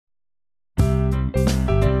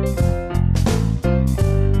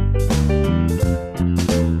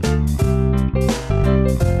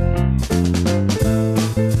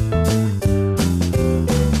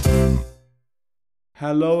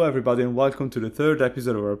Hello everybody and welcome to the third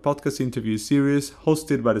episode of our podcast interview series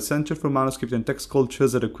hosted by the Centre for Manuscript and Text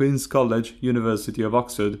Cultures at the Queen's College, University of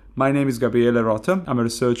Oxford. My name is Gabriele Rota, I'm a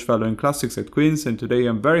research fellow in classics at Queen's, and today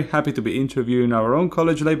I'm very happy to be interviewing our own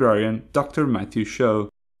college librarian, Dr. Matthew Shaw.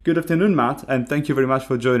 Good afternoon, Matt, and thank you very much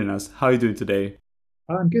for joining us. How are you doing today?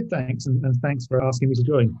 I'm good, thanks, and thanks for asking me to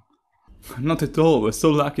join. Not at all, we're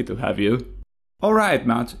so lucky to have you. Alright,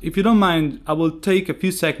 Matt, if you don't mind, I will take a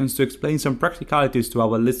few seconds to explain some practicalities to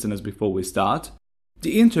our listeners before we start.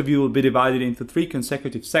 The interview will be divided into 3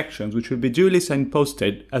 consecutive sections, which will be duly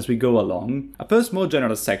signposted as we go along. A first more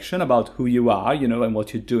general section about who you are, and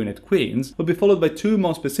what you're doing at Queen's, will be followed by 2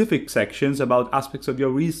 more specific sections about aspects of your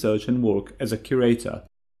research and work as a curator.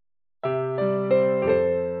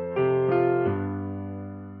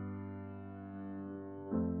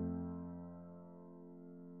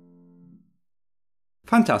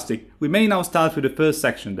 Fantastic, we may now start with the first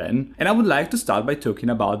section then, and I would like to start by talking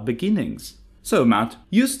about beginnings. So Matt,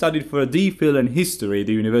 you studied for a D.Phil in history at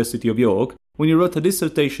the University of York when you wrote a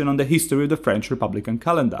dissertation on the history of the French Republican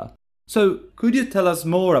calendar. So, could you tell us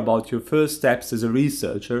more about your first steps as a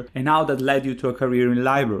researcher and how that led you to a career in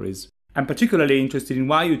libraries? I'm particularly interested in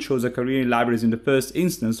why you chose a career in libraries in the first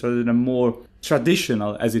instance rather than a more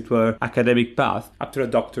traditional, as it were, academic path after a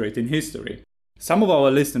doctorate in history. Some of our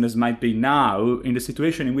listeners might be now in the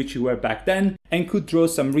situation in which you were back then and could draw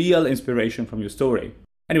some real inspiration from your story.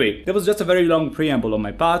 Anyway, that was just a very long preamble on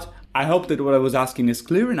my part. I hope that what I was asking is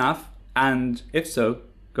clear enough, and if so,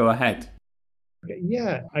 go ahead.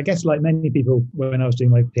 Yeah, I guess like many people, when I was doing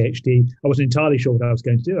my PhD, I wasn't entirely sure what I was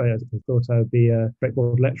going to do. I thought I would be a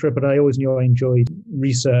straightforward lecturer, but I always knew I enjoyed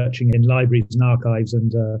researching in libraries and archives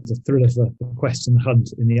and the thrill of the quest and the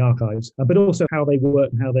hunt in the archives, but also how they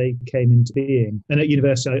work and how they came into being. And at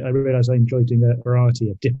university, I realised I enjoyed doing a variety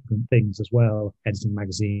of different things as well, editing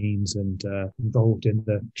magazines and involved in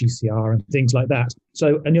the GCR and things like that.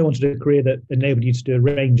 So I knew I wanted a career that enabled you to do a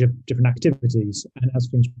range of different activities. And as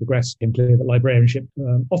things progressed, it became clear that librarianship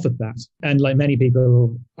offered that. And like many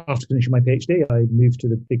people, after finishing my PhD, I moved to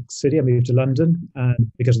the big city. I moved to London. And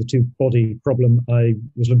because of the two-body problem, I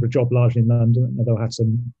was looking for a job largely in London, although I had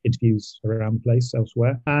some interviews around the place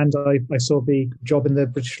elsewhere. And I saw the job in the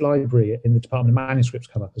British Library in the Department of Manuscripts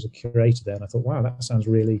come up as a curator there. And I thought, wow, that sounds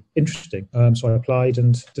really interesting. So I applied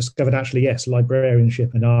and discovered actually, yes,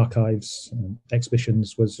 librarianship and archives and exhibitions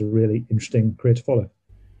was a really interesting career to follow.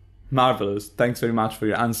 Marvellous. Thanks very much for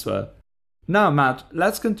your answer. Now, Matt,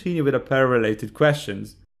 let's continue with a pair of related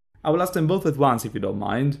questions. I will ask them both at once if you don't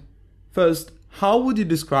mind. First, how would you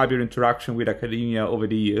describe your interaction with academia over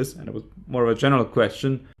the years? And it was more of a general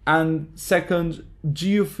question. And second, do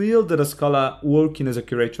you feel that a scholar working as a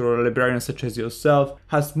curator or a librarian such as yourself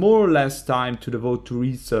has more or less time to devote to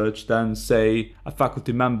research than, say, a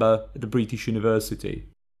faculty member at the British University?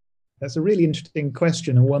 That's a really interesting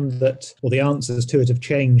question, and one that, the answers to it have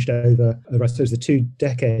changed over I suppose, the 2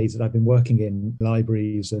 decades that I've been working in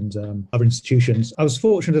libraries and other institutions. I was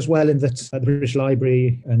fortunate as well in that at the British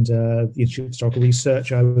Library and the Institute of Historical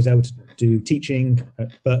Research, I was able to do teaching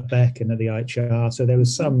at Birkbeck and at the IHR. So there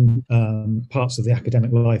was some parts of the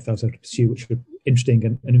academic life I was able to pursue which were interesting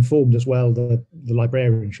and informed as well the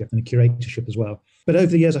librarianship and the curatorship as well. But over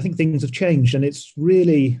the years, I think things have changed and it's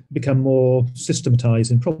really become more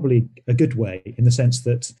systematized in probably a good way, in the sense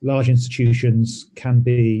that large institutions can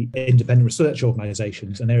be independent research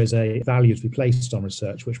organizations, and there is a value to be placed on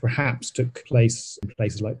research, which perhaps took place in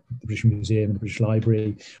places like the British Museum and the British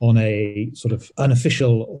Library on a sort of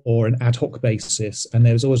unofficial or an ad hoc basis. And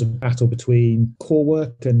there was always a battle between core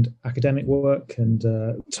work and academic work, and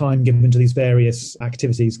time given to these various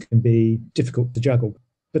activities can be difficult to juggle.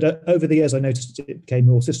 But over the years, I noticed it became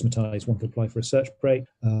more systematized. One could apply for a research break,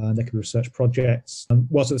 there could be research projects,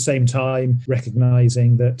 whilst at the same time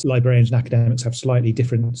recognizing that librarians and academics have slightly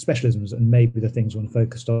different specialisms, and maybe the things one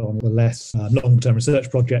focused on were less long-term research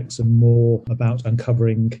projects and more about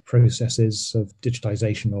uncovering processes of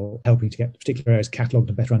digitization or helping to get particular areas catalogued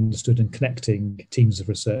and better understood and connecting teams of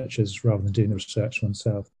researchers rather than doing the research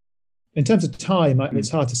oneself. In terms of time, it's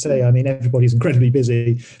hard to say. I mean, everybody's incredibly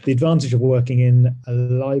busy. The advantage of working in a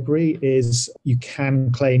library is you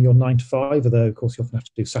can claim your 9 to 5, although, of course, you often have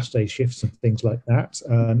to do Saturday shifts and things like that.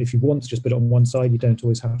 If you want to just put it on one side, you don't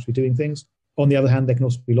always have to be doing things. On the other hand, there can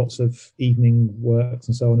also be lots of evening works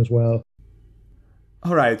and so on as well.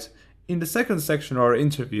 All right. In the second section of our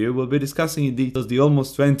interview, we'll be discussing in detail the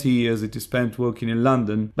almost 20 years that you spent working in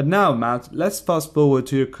London. But now, Matt, let's fast forward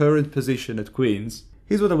to your current position at Queen's.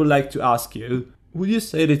 Here's what I would like to ask you. Would you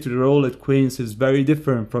say that your role at Queen's is very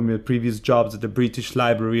different from your previous jobs at the British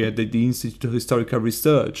Library and at the Institute of Historical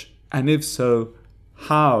Research? And if so,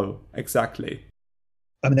 how exactly?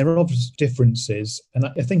 I mean, there are obvious differences, and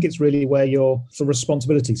I think it's really where your sort of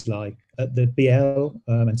responsibilities lie. At the BL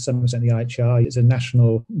and some extent the IHR, it's a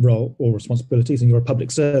national role or responsibilities, and you're a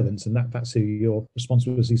public servant, and that's who your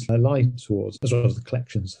responsibilities lie towards, as well as the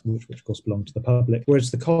collections, which of course belong to the public.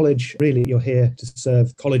 Whereas the college, really, you're here to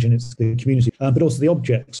serve college and the community, but also the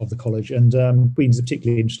objects of the college. And Queen's is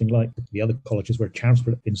particularly interesting, like the other colleges, we're a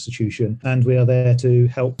charitable institution, and we are there to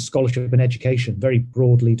help scholarship and education, very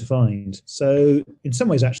broadly defined. So in some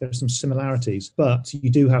ways, actually, there's some similarities, but you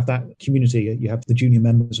do have that community. You have the junior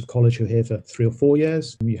members of college who are here for 3 or 4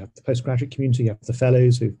 years. You have the postgraduate community, you have the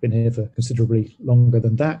fellows who've been here for considerably longer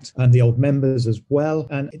than that, and the old members as well.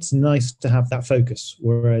 And it's nice to have that focus.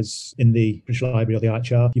 Whereas in the British Library or the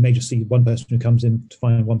IHR, you may just see one person who comes in to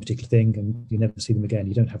find one particular thing and you never see them again.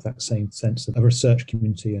 You don't have that same sense of a research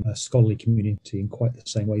community and a scholarly community in quite the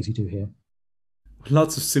same ways you do here.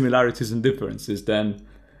 Lots of similarities and differences then.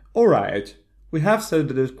 All right. We have said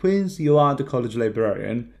that at Queen's you are the college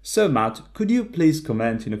librarian. So Matt, could you please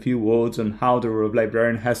comment in a few words on how the role of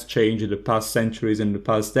librarian has changed in the past centuries and in the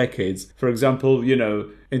past decades? For example,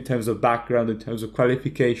 in terms of background, in terms of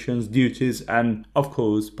qualifications, duties, and of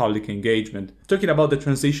course, public engagement. Talking about the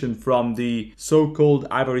transition from the so-called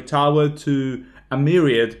ivory tower to a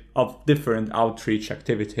myriad of different outreach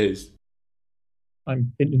activities.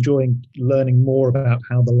 I'm enjoying learning more about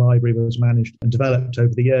how the library was managed and developed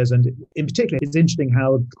over the years. And in particular, it's interesting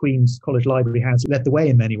how Queen's College Library has led the way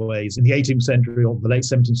in many ways. In the 18th century or the late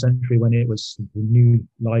 17th century, when it was the new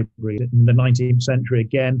library. In the 19th century,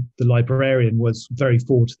 again, the librarian was very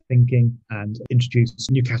forward-thinking and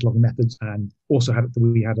introduced new cataloguing methods, and also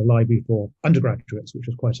we had a library for undergraduates, which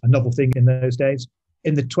was quite a novel thing in those days.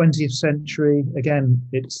 In the 20th century, again,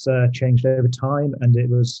 it's changed over time, and it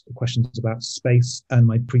was questions about space, and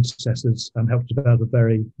my predecessors helped develop a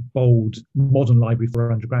very bold modern library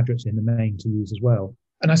for undergraduates in the main to use as well.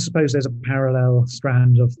 And I suppose there's a parallel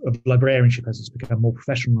strand of librarianship as it's become more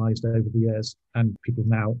professionalized over the years, and people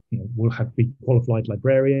now will be qualified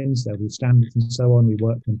librarians, there'll be standards and so on. We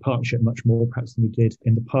work in partnership much more perhaps than we did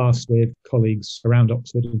in the past with colleagues around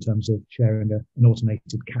Oxford in terms of sharing an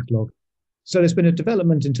automated catalogue. So there's been a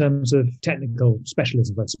development in terms of technical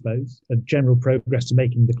specialisms, I suppose, a general progress to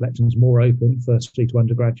making the collections more open, firstly to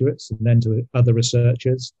undergraduates and then to other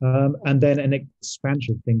researchers, and then an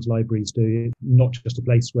expansion of things libraries do, not just a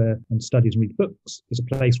place where one studies and reads books. It's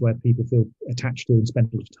a place where people feel attached to and spend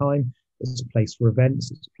a lot of time. It's a place for events,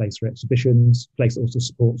 it's a place for exhibitions, a place that also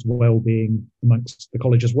supports well-being amongst the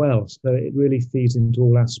college as well. So it really feeds into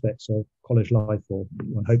all aspects of college life, or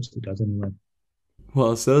one hopes it does anyway.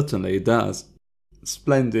 Well, certainly it does.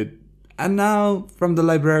 Splendid. And now, from the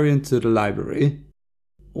librarian to the library.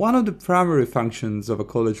 One of the primary functions of a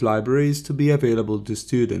college library is to be available to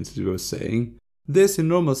students, as you were saying. This, in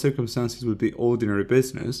normal circumstances, would be ordinary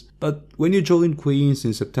business, but when you joined Queen's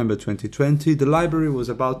in September 2020, the library was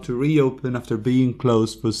about to reopen after being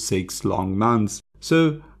closed for 6 long months.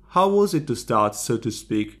 So, how was it to start, so to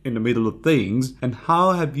speak, in the middle of things? And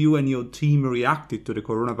how have you and your team reacted to the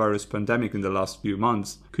coronavirus pandemic in the last few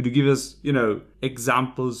months? Could you give us,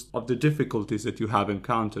 examples of the difficulties that you have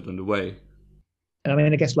encountered on the way? I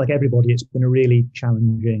mean, I guess like everybody, it's been a really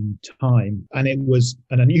challenging time. And it was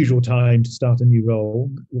an unusual time to start a new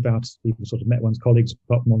role without people sort of met one's colleagues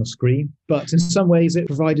apart from on a screen. But in some ways, it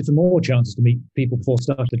provided for more chances to meet people before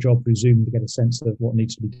starting the job through Zoom to get a sense of what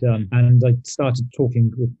needs to be done. And I started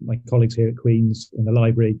talking with my colleagues here at Queen's in the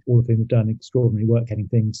library, all of whom have done extraordinary work getting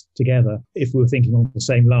things together, if we were thinking on the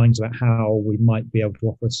same lines about how we might be able to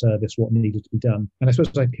offer a service, what needed to be done. And I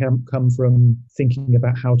suppose I come from thinking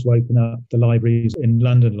about how to open up the libraries in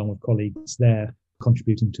London, along with colleagues there,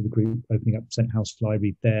 contributing to the group, opening up St House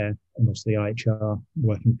Library there, and also the IHR,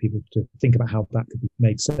 working with people to think about how that could be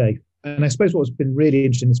made safe. And I suppose what's been really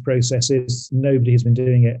interesting in this process is nobody has been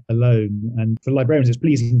doing it alone. And for librarians, it's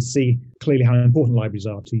pleasing to see clearly how important libraries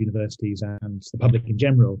are to universities and the public in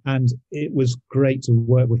general. And it was great to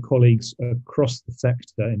work with colleagues across the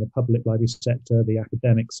sector, in the public library sector, the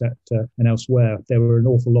academic sector, and elsewhere. There were an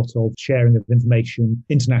awful lot of sharing of information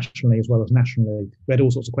internationally as well as nationally. We had all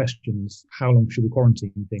sorts of questions. How long should we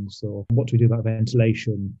quarantine things? Or what do we do about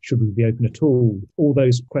ventilation? Should we be open at all? All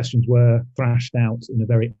those questions were thrashed out in a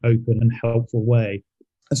very open and helpful way.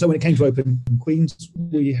 And so when it came to open Queen's,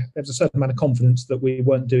 there was a certain amount of confidence that we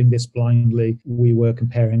weren't doing this blindly. We were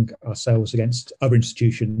comparing ourselves against other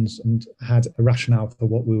institutions and had a rationale for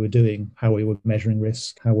what we were doing, how we were measuring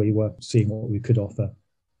risk, how we were seeing what we could offer.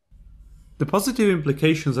 The positive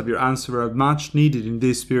implications of your answer are much needed in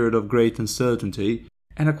this period of great uncertainty,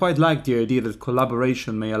 and I quite like the idea that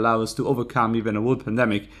collaboration may allow us to overcome even a world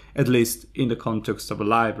pandemic, at least in the context of a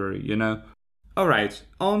library, Alright,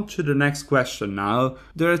 on to the next question now.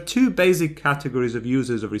 There are two basic categories of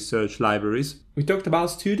users of research libraries. We talked about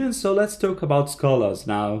students, so let's talk about scholars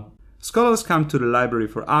now. Scholars come to the library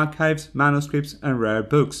for archives, manuscripts, and rare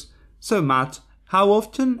books. So Matt, how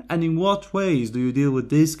often and in what ways do you deal with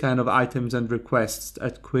these kind of items and requests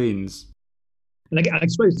at Queen's? And again, I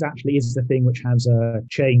suppose it actually is the thing which has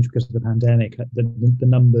changed because of the pandemic. The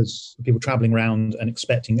numbers of people travelling around and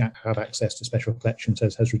expecting to have access to special collections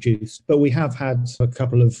has reduced. But we have had a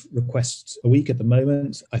couple of requests a week at the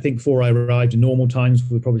moment. I think before I arrived in normal times,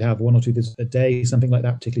 we'd probably have 1 or 2 visits a day, something like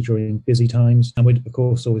that, particularly during busy times. And we're, of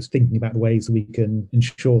course, always thinking about the ways that we can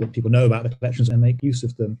ensure that people know about the collections and make use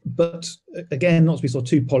of them. But again, not to be sort of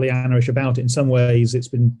too Pollyanna-ish about it, in some ways, it's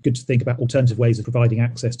been good to think about alternative ways of providing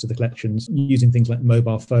access to the collections, using things like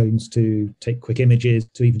mobile phones to take quick images,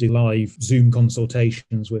 to even do live Zoom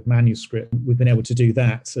consultations with manuscript. We've been able to do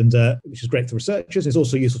that, and which is great for researchers. It's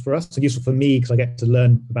also useful for us and useful for me because I get to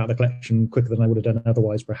learn about the collection quicker than I would have done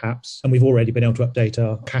otherwise, perhaps. And we've already been able to update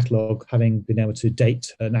our catalogue, having been able to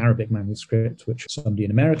date an Arabic manuscript, which somebody in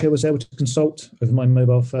America was able to consult over my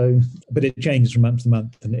mobile phone. But it changes from month to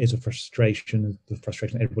month, and it is a frustration. The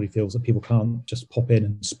frustration that everybody feels that people can't just pop in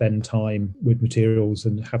and spend time with materials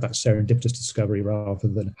and have that serendipitous discovery rather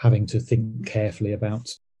than having to think carefully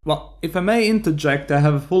about. Well, if I may interject, I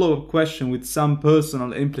have a follow-up question with some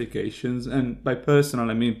personal implications, and by personal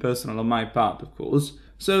I mean personal on my part, of course.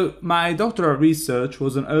 So, my doctoral research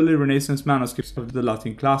was on early Renaissance manuscripts of the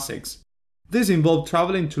Latin classics. This involved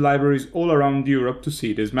traveling to libraries all around Europe to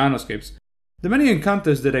see these manuscripts. The many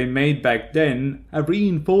encounters that I made back then have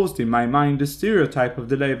reinforced in my mind the stereotype of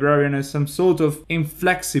the librarian as some sort of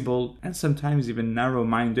inflexible and sometimes even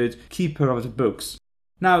narrow-minded keeper of the books.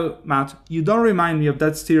 Now, Matt, you don't remind me of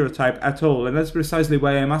that stereotype at all, and that's precisely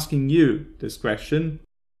why I'm asking you this question.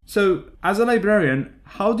 So, as a librarian,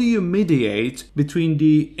 how do you mediate between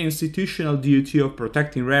the institutional duty of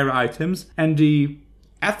protecting rare items and the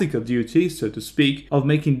ethical duty, so to speak, of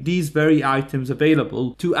making these very items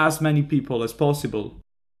available to as many people as possible?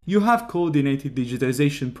 You have coordinated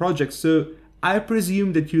digitization projects, so I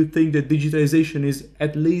presume that you think that digitization is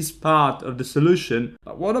at least part of the solution.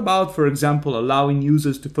 But what about, for example, allowing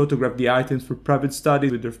users to photograph the items for private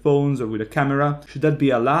study with their phones or with a camera? Should that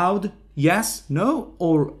be allowed? Yes, no,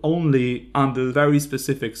 or only under very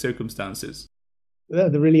specific circumstances?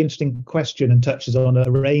 The really interesting question and touches on a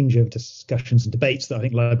range of discussions and debates that I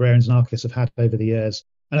think librarians and archivists have had over the years.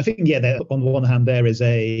 And I think, on the one hand, there is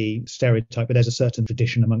a stereotype, but there's a certain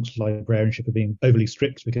tradition amongst librarianship of being overly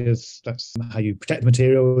strict because that's how you protect the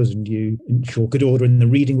materials and you ensure good order in the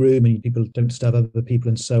reading room and people don't disturb other people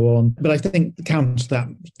and so on. But I think counter to that,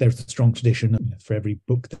 there's a strong tradition for every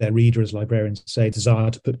book their reader, as librarians say, desire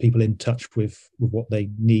to put people in touch with what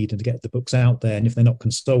they need and to get the books out there. And if they're not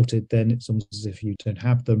consulted, then it's almost as if you don't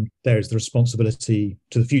have them. There is the responsibility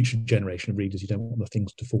to the future generation of readers. You don't want the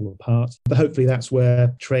things to fall apart. But hopefully that's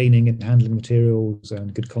where training in handling materials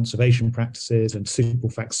and good conservation practices and suitable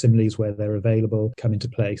facsimiles where they're available come into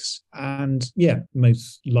place. And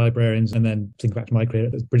most librarians, and then think back to my career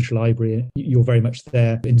at the British Library, you're very much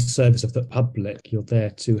there in service of the public. You're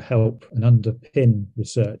there to help and underpin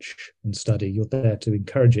research and study. You're there to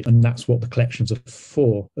encourage it. And that's what the collections are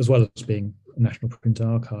for, as well as being a national print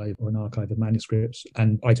archive or an archive of manuscripts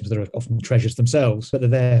and items that are often treasures themselves, but they're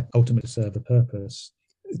there ultimately to serve a purpose.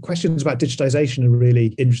 Questions about digitization are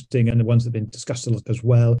really interesting and the ones that have been discussed a lot as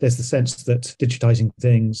well. There's the sense that digitizing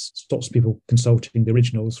things stops people consulting the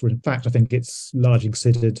originals, where in fact I think it's largely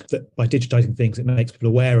considered that by digitizing things it makes people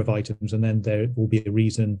aware of items, and then there will be a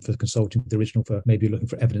reason for consulting the original, for maybe looking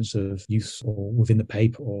for evidence of use or within the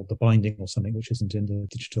paper or the binding or something which isn't in the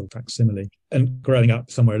digital facsimile. And growing up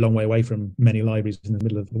somewhere a long way away from many libraries in the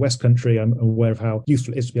middle of the West Country, I'm aware of how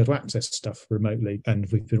useful it is to be able to access stuff remotely, and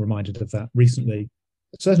we've been reminded of that recently.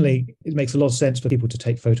 Certainly, it makes a lot of sense for people to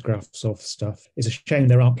take photographs of stuff. It's a shame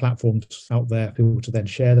there aren't platforms out there for people to then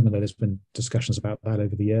share them, and there's been discussions about that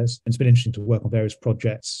over the years. And it's been interesting to work on various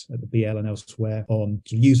projects at the BL and elsewhere on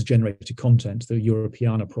user-generated content. The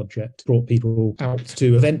Europeana project brought people out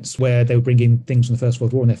to events where they were bringing things from the First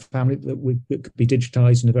World War and their family that could be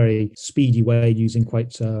digitized in a very speedy way using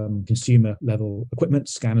quite consumer-level equipment,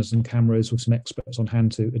 scanners and cameras, with some experts on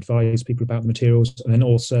hand to advise people about the materials, and then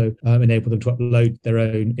also enable them to upload their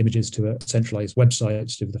own images to a centralized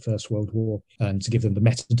website to do with the First World War and to give them the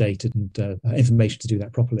metadata and information to do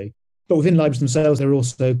that properly. But within libraries themselves, there are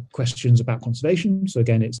also questions about conservation. So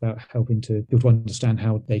again, it's about helping people to understand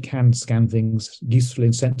how they can scan things usefully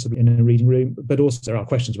and sensibly in a reading room. But also there are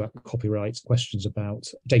questions about copyright, questions about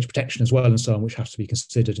data protection as well, and so on, which have to be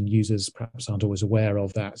considered, and users perhaps aren't always aware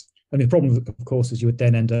of that. I mean, the problem, of course, is you would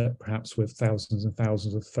then end up perhaps with thousands and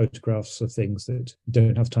thousands of photographs of things that you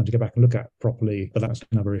don't have time to go back and look at properly, but that's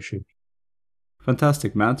another issue.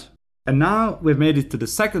 Fantastic, Matt. And now we've made it to the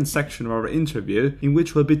second section of our interview, in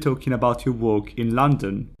which we'll be talking about your work in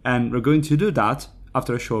London. And we're going to do that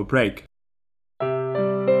after a short break.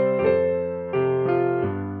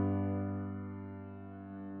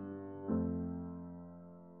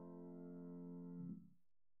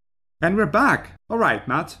 And we're back. All right,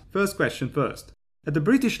 Matt, first question first. At the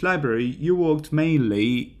British Library, you worked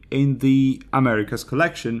mainly in the Americas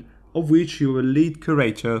collection, of which you were lead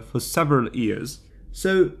curator for several years.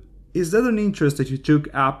 So, is that an interest that you took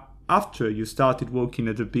up after you started working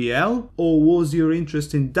at the BL, or was your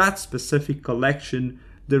interest in that specific collection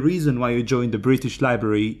the reason why you joined the British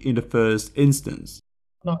Library in the first instance?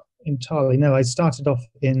 Not entirely, no. I started off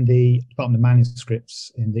in the Department of Manuscripts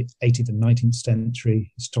in the 18th and 19th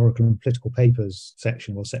century historical and political papers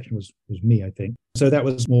section. Well, section was me, I think. So that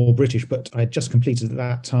was more British, but I had just completed at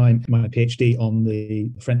that time my PhD on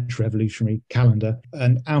the French Revolutionary calendar.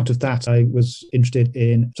 And out of that, I was interested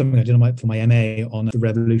in something I did for my MA on the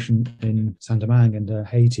revolution in Saint-Domingue and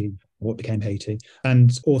Haiti, what became Haiti,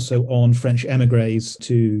 and also on French emigres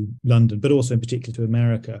to London, but also in particular to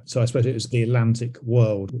America. So I suppose it was the Atlantic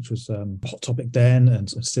world, which was a hot topic then and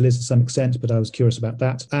still is to some extent, but I was curious about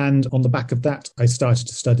that. And on the back of that, I started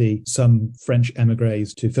to study some French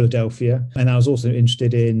emigres to Philadelphia. And I was also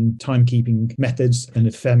interested in timekeeping methods and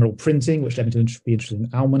ephemeral printing, which led me to be interested in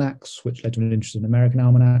almanacs, which led to an interest in American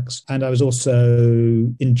almanacs. And I was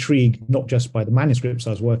also intrigued not just by the manuscripts I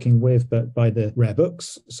was working with, but by the rare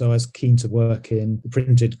books. So I was keen to work in the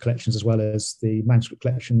printed collections as well as the manuscript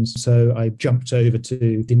collections. So I jumped over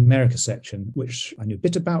to the America section, which I knew a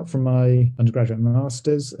bit about from my undergraduate and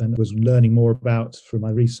master's and was learning more about through my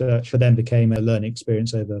research, but then became a learning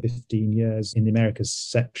experience over 15 years in the Americas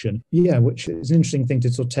section. Yeah, which is an interesting thing to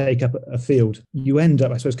sort of take up a field. You end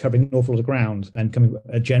up, I suppose, covering an awful lot of ground and becoming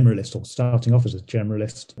a generalist or starting off as a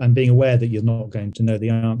generalist, and being aware that you're not going to know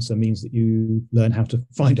the answer means that you learn how to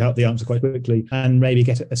find out the answer quite quickly and maybe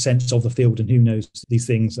get a sense of the field and who knows these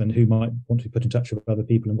things and who might want to be put in touch with other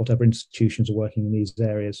people and whatever institutions are working in these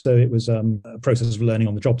areas. So it was a process of learning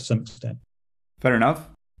on the job to some extent. Fair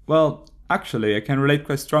enough. Well, actually, I can relate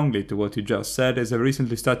quite strongly to what you just said, as I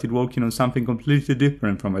recently started working on something completely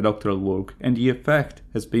different from my doctoral work, and the effect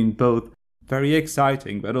has been both very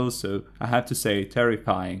exciting, but also, I have to say,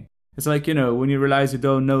 terrifying. It's like, when you realize you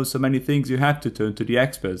don't know so many things, you have to turn to the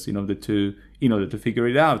experts in order to figure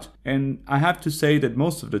it out. And I have to say that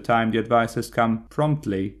most of the time the advice has come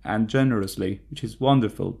promptly and generously, which is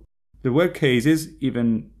wonderful. There were cases,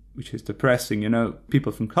 even, which is depressing,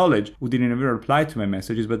 people from college who didn't even reply to my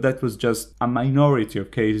messages, but that was just a minority of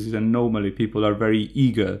cases, and normally people are very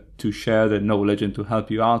eager to share their knowledge and to help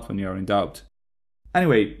you out when you're in doubt.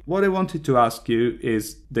 Anyway, what I wanted to ask you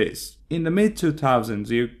is this. In the mid-2000s,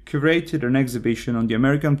 you curated an exhibition on the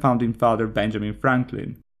American founding father Benjamin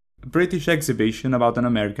Franklin. A British exhibition about an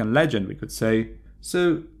American legend, we could say.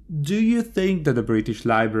 So, do you think that the British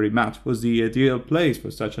Library, Matt, was the ideal place for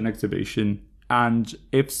such an exhibition? And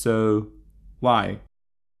if so, why?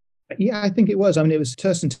 Yeah, I think it was. I mean, it was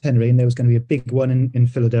tercentenary, and there was going to be a big one in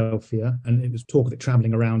Philadelphia, and it was talk of it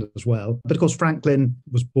travelling around as well. But of course, Franklin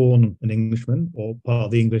was born an Englishman, or part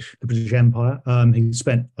of the British Empire. He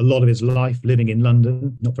spent a lot of his life living in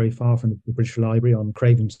London, not very far from the British Library on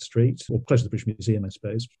Craven Street, or close to the British Museum, I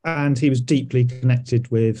suppose. And he was deeply connected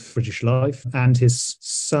with British life, and his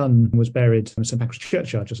son was buried in St Pancras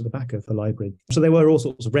Churchyard, just at the back of the library. So there were all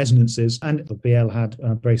sorts of resonances, and the BL had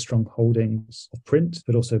very strong holdings of print,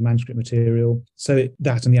 but also manuscript material. So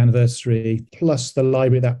that and the anniversary, plus the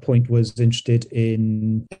library at that point was interested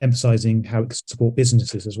in emphasising how it could support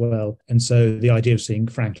businesses as well. And so the idea of seeing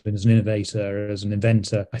Franklin as an innovator, as an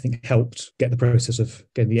inventor, I think helped get the process of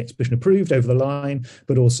getting the exhibition approved over the line,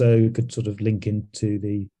 but also could sort of link into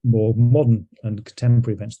the more modern and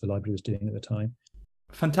contemporary events the library was doing at the time.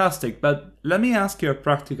 Fantastic, but let me ask you a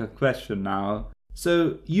practical question now.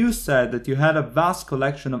 So, you said that you had a vast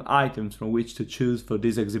collection of items from which to choose for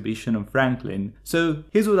this exhibition on Franklin. So,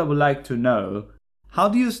 here's what I would like to know. How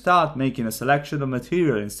do you start making a selection of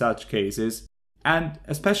material in such cases? And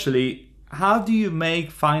especially, how do you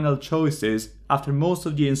make final choices after most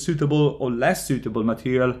of the unsuitable or less suitable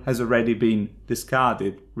material has already been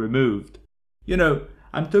discarded, removed?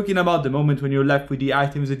 I'm talking about the moment when you're left with the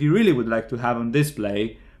items that you really would like to have on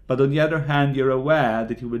display, but on the other hand, you're aware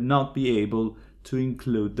that you will not be able to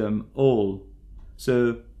include them all.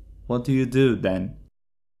 So what do you do then?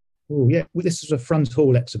 Oh, yeah. Well, this was a front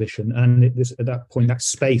hall exhibition, and at that point, that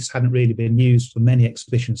space hadn't really been used for many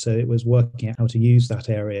exhibitions, so it was working out how to use that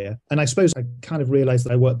area. And I suppose I kind of realised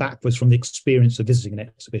that I worked backwards from the experience of visiting an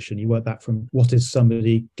exhibition. You work back from what is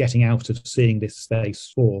somebody getting out of seeing this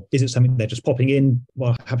space for? Is it something they're just popping in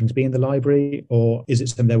while happening to be in the library, or is it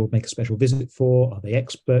something they will make a special visit for? Are they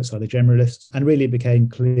experts? Are they generalists? And really it became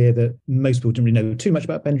clear that most people didn't really know too much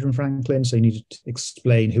about Benjamin Franklin, so you needed to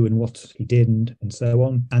explain who and what he did and so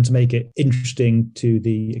on, and to make it interesting to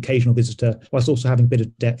the occasional visitor, whilst also having a bit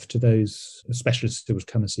of depth to those specialists who would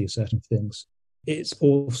come and see certain things. It's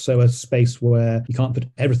also a space where you can't put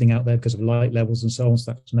everything out there because of light levels and so on,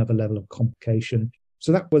 so that's another level of complication.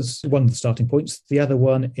 So that was one of the starting points. The other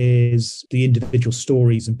one is the individual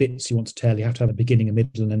stories and bits you want to tell. You have to have a beginning, a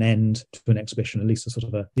middle, and an end to an exhibition, at least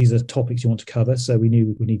these are topics you want to cover. So we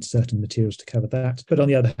knew we need certain materials to cover that. But on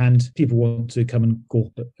the other hand, people want to come and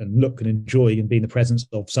go and look and enjoy and be in the presence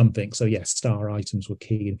of something. So yes, star items were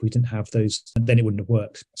key. And if we didn't have those, then it wouldn't have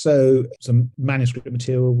worked. So some manuscript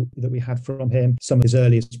material that we had from him, some of his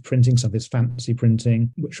earliest printing, some of his fancy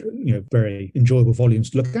printing, which, very enjoyable volumes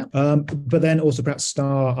to look at. But then also perhaps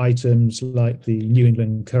star items like the New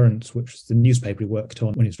England Courant, which was the newspaper he worked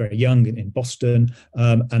on when he was very young in Boston.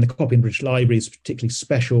 And the copy in the British Library is particularly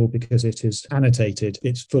special because it is annotated.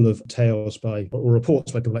 It's full of tales or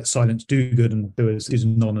reports by people like Silence Dogood, and who is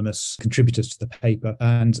anonymous contributors to the paper.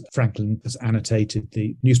 And Franklin has annotated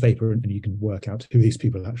the newspaper, and you can work out who these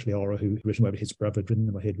people actually are, or who written, whether his brother had written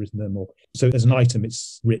them or he'd written them. So as an item,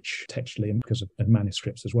 it's rich textually and because of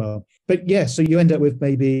manuscripts as well. But yeah, so you end up with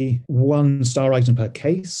maybe one star item per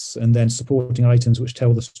case, and then supporting items which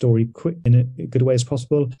tell the story quick in a good way as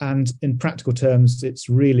possible. And in practical terms, it's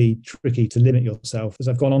really tricky to limit yourself. As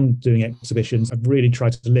I've gone on doing exhibitions, I've really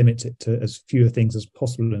tried to limit it to as few things as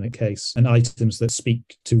possible in a case, and items that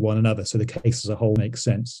speak to one another, so the case as a whole makes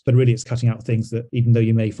sense. But really it's cutting out things that, even though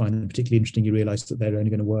you may find them particularly interesting, you realise that they're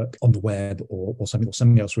only going to work on the web or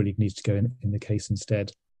something else really needs to go in the case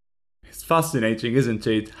instead. It's fascinating, isn't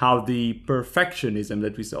it, how the perfectionism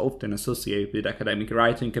that we so often associate with academic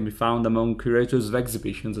writing can be found among curators of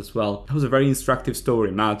exhibitions as well. That was a very instructive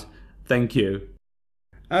story, Matt. Thank you.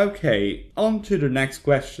 Okay, on to the next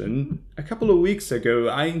question. A couple of weeks ago,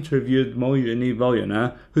 I interviewed Moïse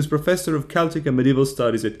Voyona, who's Professor of Celtic and Medieval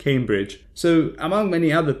Studies at Cambridge. So, among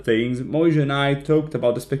many other things, Moïse and I talked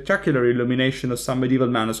about the spectacular illumination of some medieval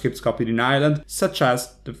manuscripts copied in Ireland, such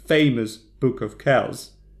as the famous Book of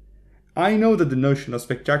Kells. I know that the notion of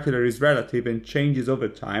spectacular is relative and changes over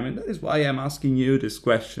time, and that is why I'm asking you this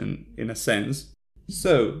question, in a sense.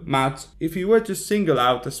 So, Matt, if you were to single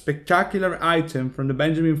out a spectacular item from the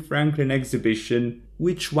Benjamin Franklin exhibition,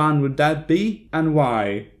 which one would that be, and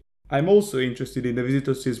why? I'm also interested in the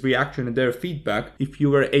visitors' reaction and their feedback, if you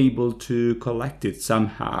were able to collect it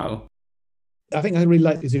somehow. I think I really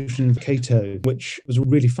like the exhibition of Cato, which was a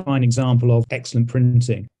really fine example of excellent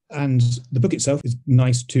printing. And the book itself is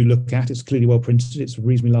nice to look at. It's clearly well printed. It's a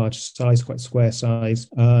reasonably large size, quite square size.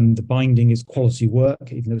 The binding is quality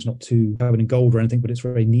work, even though it's not too covered in gold or anything, but it's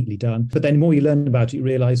very neatly done. But then the more you learn about it, you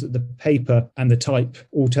realise that the paper and the type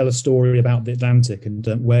all tell a story about the Atlantic and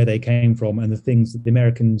where they came from, and the things that the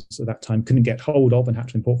Americans at that time couldn't get hold of and had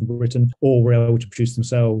to import from Britain, or were able to produce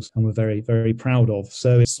themselves and were very, very proud of.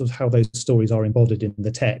 So it's sort of how those stories are embodied in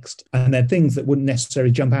the text. And they're things that wouldn't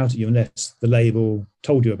necessarily jump out at you unless the label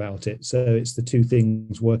told you about it. So it's the two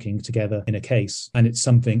things working together in a case, and it's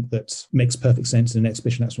something that makes perfect sense in an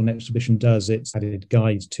exhibition. That's what an exhibition does. It's added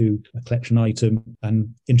guide to a collection item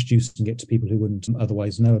and introducing it to people who wouldn't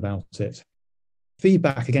otherwise know about it.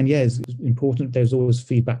 Feedback, again, is important. There's always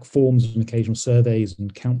feedback forms and occasional surveys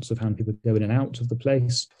and counts of how many people go in and out of the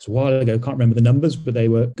place. It's a while ago, can't remember the numbers, but they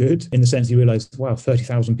were good in the sense you realise, wow,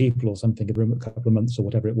 30,000 people or something in a room a couple of months or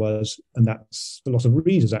whatever it was. And that's a lot of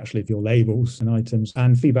readers, actually, of your labels and items.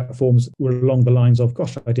 And feedback forms were along the lines of,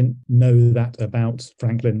 gosh, I didn't know that about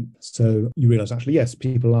Franklin. So you realise, actually, yes,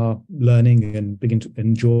 people are learning and begin to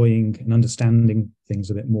enjoying and understanding things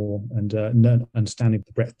a bit more, and understanding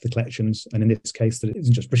the breadth of the collections, and in this case that it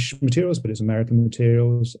isn't just British materials but it's American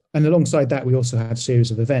materials. And alongside that we also had a series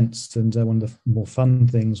of events, and one of the more fun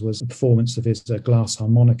things was a performance of his glass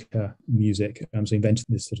harmonica music. So he invented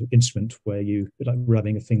this sort of instrument where you like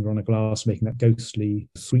rubbing a finger on a glass, making that ghostly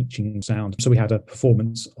screeching sound. So we had a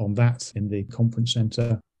performance on that in the conference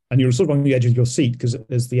centre. And you're sort of on the edge of your seat because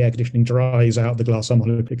as the air conditioning dries out the glass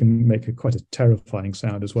harmonica, it can make quite a terrifying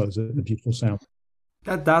sound as well as a beautiful sound.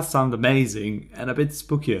 That does sound amazing and a bit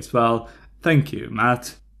spooky as well. Thank you,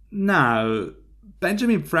 Matt. Now,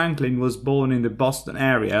 Benjamin Franklin was born in the Boston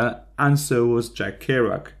area, and so was Jack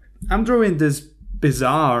Kerouac. I'm drawing this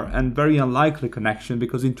bizarre and very unlikely connection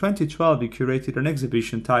because in 2012 you curated an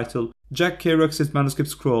exhibition titled Jack Kerouac's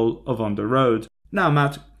Manuscript Scroll of On the Road. Now,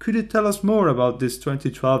 Matt, could you tell us more about this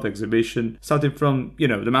 2012 exhibition, starting from, the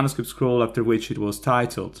manuscript scroll after which it was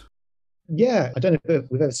titled? Yeah, I don't know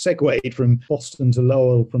if we've ever segued from Boston to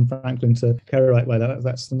Lowell, from Franklin to Kerouac like that.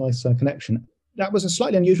 That's the nice connection. That was a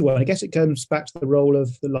slightly unusual one. I guess it comes back to the role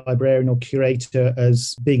of the librarian or curator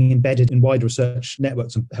as being embedded in wider research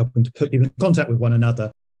networks and helping to put people in contact with one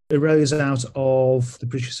another. It arose out of the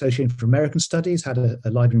British Association for American Studies, had a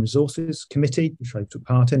library and resources committee, which I took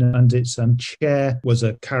part in, and its chair was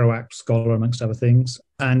a Kerouac scholar, amongst other things.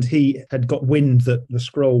 And he had got wind that the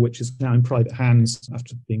scroll, which is now in private hands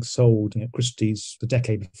after being sold at Christie's the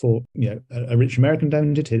decade before, a rich American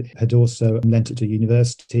owned it, had also lent it to a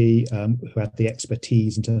university who had the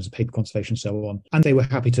expertise in terms of paper conservation and so on. And they were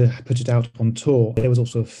happy to put it out on tour. There was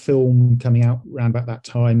also a film coming out around about that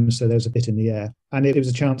time, so there was a bit in the air. And it was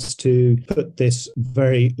a chance to put this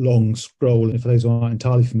very long scroll, and for those who aren't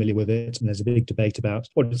entirely familiar with it, and there's a big debate about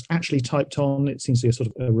what it's actually typed on. It seems to be a sort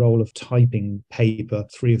of a roll of typing paper,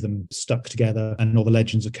 three of them stuck together, and all the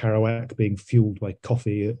legends of Kerouac being fueled by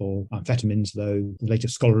coffee or amphetamines, though the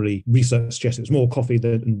latest scholarly research suggests it was more coffee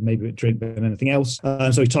and maybe a drink than anything else.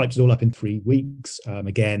 And so he typed it all up in 3 weeks.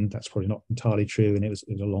 Again, that's probably not entirely true, and it was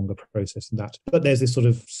a longer process than that. But there's this sort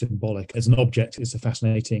of symbolic, as an object, it's a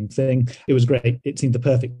fascinating thing. It was great. It seemed the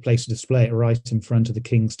perfect place to display it, right in front of the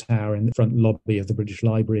King's Tower in the front lobby of the British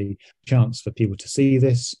Library. A chance for people to see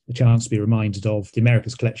this, a chance to be reminded of the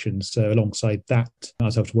Americas collection. So alongside that, I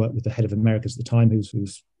was able to work with the head of Americas at the time,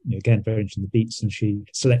 who's again, very interested in the beats, and she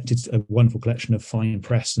selected a wonderful collection of fine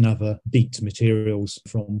press and other beat materials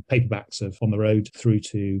from paperbacks of On the Road through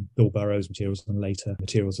to Bill Burroughs materials and later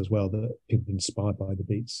materials as well that people were inspired by the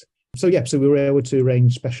beats. So we were able to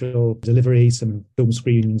arrange special delivery, some film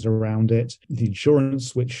screenings around it, the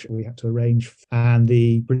insurance, which we had to arrange, and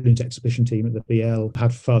the brilliant exhibition team at the BL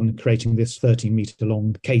had fun creating this 13-metre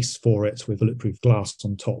long case for it with bulletproof glass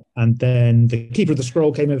on top. And then the keeper of the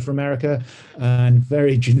scroll came over from America and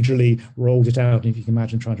very gingerly rolled it out. And if you can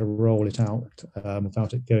imagine trying to roll it out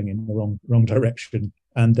without it going in the wrong direction.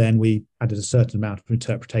 And then we added a certain amount of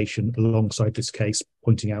interpretation alongside this case,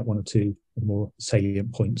 pointing out one or two more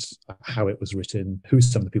salient points, how it was written, who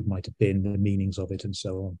some of the people might have been, the meanings of it, and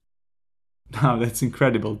so on. Wow, that's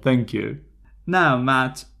incredible. Thank you. Now,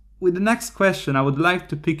 Matt, with the next question, I would like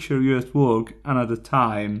to picture you at work another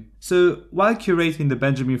time. So, while curating the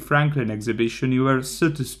Benjamin Franklin exhibition, you were, so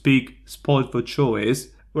to speak, spoiled for choice,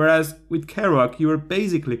 whereas with Kerouac, you were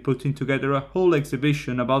basically putting together a whole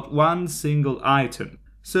exhibition about one single item.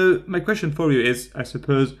 So, my question for you is, I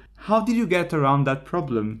suppose, how did you get around that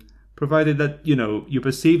problem, provided that, you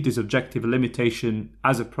perceive this objective limitation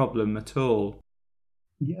as a problem at all?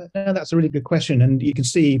 Yeah, that's a really good question. And you can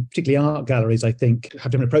see, particularly art galleries, I think,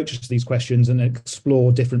 have different approaches to these questions and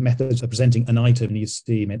explore different methods of presenting an item. You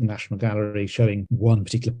see at the National Gallery showing one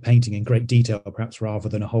particular painting in great detail, perhaps rather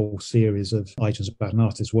than a whole series of items about an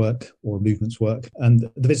artist's work or a movement's work. And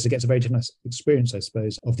the visitor gets a very different experience, I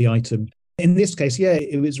suppose, of the item. In this case,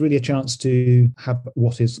 it was really a chance to have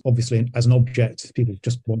what is obviously as an object, people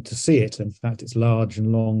just want to see it. In fact, it's large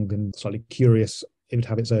and long and slightly curious. It would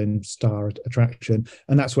have its own star attraction.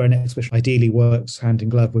 And that's where an exhibition ideally works hand in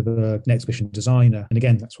glove with an exhibition designer. And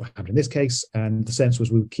again, that's what happened in this case. And the sense was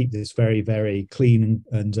we would keep this very, very clean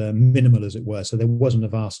and minimal, as it were. So there wasn't a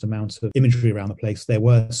vast amount of imagery around the place. There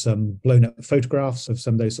were some blown up photographs of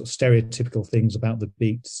some of those sort of stereotypical things about the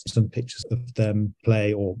beats, some pictures of them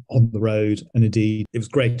play or on the road. And indeed, it was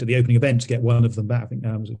great at the opening event to get one of them back. I think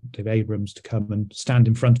it was Dave Abrams to come and stand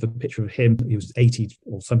in front of a picture of him. He was 80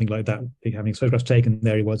 or something like that, having his photographs taken. And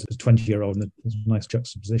there he was as a 20-year-old, and there's a nice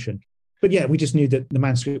juxtaposition. But we just knew that the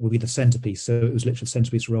manuscript would be the centrepiece. So it was literally the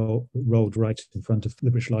centrepiece rolled right in front of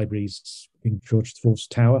the British Library's King George IV's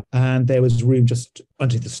tower. And there was room just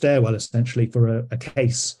underneath the stairwell, essentially, for a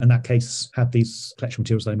case. And that case had these collection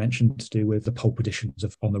materials that I mentioned to do with the pulp editions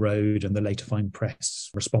of On the Road and the later fine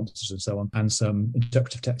press responses and so on, and some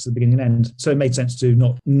interpretive text at the beginning and end. So it made sense to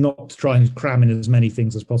not try and cram in as many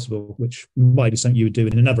things as possible, which might be something you would do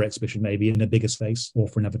in another exhibition, maybe in a bigger space or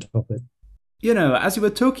for another topic. As you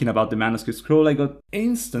were talking about the manuscript scroll, I got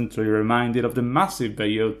instantly reminded of the massive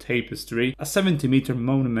Bayeux tapestry, a 70-metre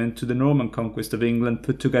monument to the Norman conquest of England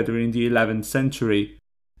put together in the 11th century.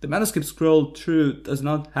 The manuscript scroll, true, does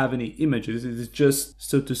not have any images, it is just,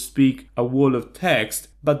 so to speak, a wall of text,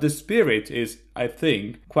 but the spirit is, I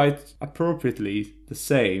think, quite appropriately the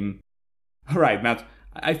same. Alright, Matt,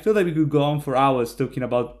 I feel like we could go on for hours talking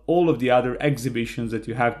about all of the other exhibitions that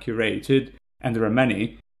you have curated, and there are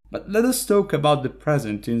many. But let us talk about the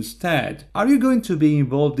present instead. Are you going to be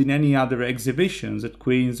involved in any other exhibitions at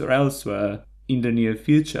Queen's or elsewhere in the near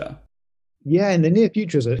future? Yeah, in the near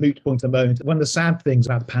future is a moot point at the moment. One of the sad things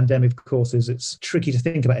about the pandemic, of course, is it's tricky to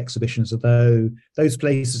think about exhibitions, although those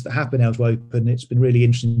places that have been able to open, it's been really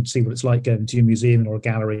interesting to see what it's like going to a museum or a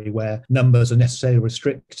gallery where numbers are necessarily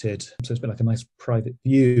restricted. So it's been like a nice private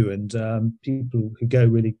view, and people who go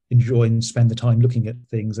really enjoy and spend the time looking at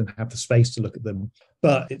things and have the space to look at them.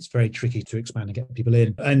 But it's very tricky to expand and get people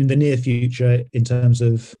in. And in the near future, in terms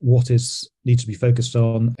of what needs to be focused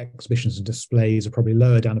on, exhibitions and displays are probably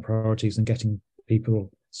lower down the priorities than getting people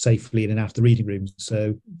safely in and out of the reading rooms.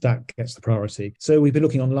 So that gets the priority. So we've been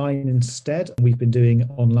looking online instead. We've been doing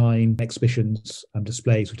online exhibitions and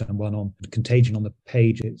displays. We've done one on contagion on the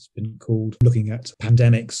page. It's been called looking at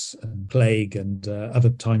pandemics and plague and other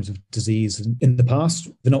times of disease in the past.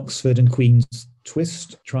 In Oxford and Queen's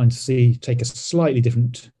twist, trying to take a slightly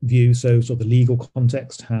different view. So sort of the legal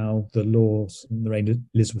context, how the laws in the reign of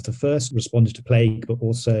Elizabeth I responded to plague, but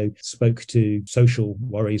also spoke to social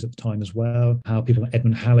worries at the time as well. How people like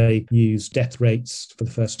Edmund Halley used death rates for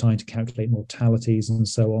the first time to calculate mortalities and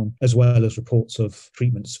so on, as well as reports of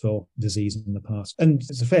treatments for disease in the past. And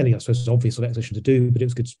it's a fairly, I suppose, obvious exhibition to do, but it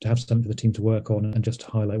was good to have something for the team to work on and just to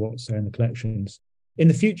highlight what's there in the collections. In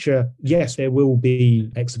the future, yes, there will be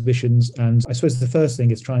exhibitions. And I suppose the first thing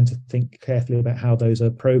is trying to think carefully about how those are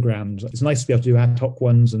programmed. It's nice to be able to do ad hoc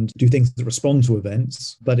ones and do things that respond to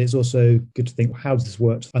events, but it's also good to think, how does this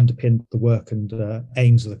work to underpin the work and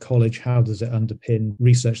aims of the college? How does it underpin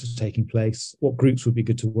research that's taking place? What groups would be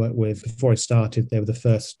good to work with? Before I started, they were the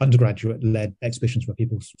first undergraduate-led exhibitions where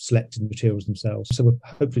people selected materials themselves. So we'll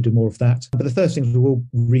hopefully do more of that. But the first things we will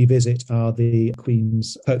revisit are the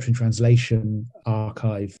Queen's Poetry and Translation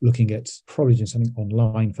archive, looking at probably doing something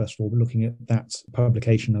online first of all, but looking at that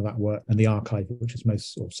publication of that work and the archive, which is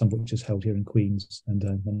some of which is held here in Queen's, and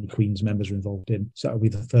many Queen's members are involved in. So that will be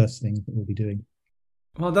the first thing that we'll be doing.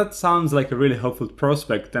 Well, that sounds like a really hopeful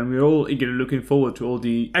prospect, and we're all eagerly looking forward to all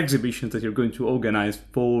the exhibitions that you're going to organize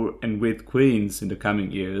for and with Queen's in the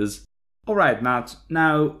coming years. Alright, Matt,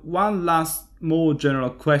 now one last more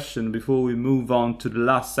general question before we move on to the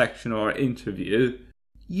last section of our interview.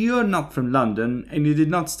 You're not from London, and you did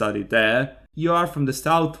not study there. You are from the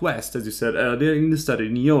southwest, as you said earlier, and you studied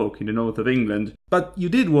in New York, in the north of England. But you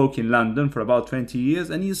did work in London for about 20 years,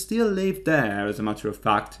 and you still live there, as a matter of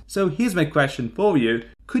fact. So here's my question for you.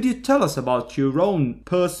 Could you tell us about your own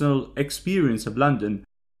personal experience of London?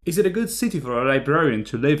 Is it a good city for a librarian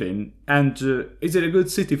to live in? And is it a good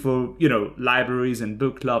city for, libraries and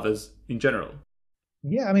book lovers in general?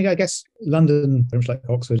 Yeah, I mean, I guess London, very much like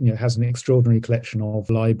Oxford, has an extraordinary collection of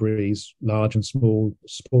libraries, large and small,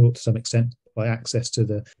 spoiled to some extent by access to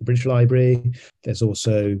the British Library. There's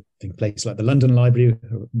also places like the London Library,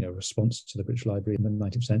 a response to the British Library in the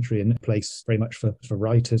 19th century, and a place very much for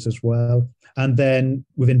writers as well. And then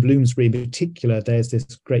within Bloomsbury in particular, there's this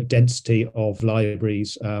great density of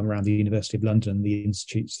libraries around the University of London, the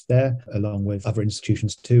institutes there, along with other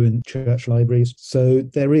institutions too, and church libraries. So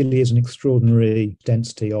there really is an extraordinary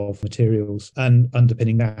density of materials. And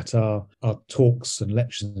underpinning that are talks and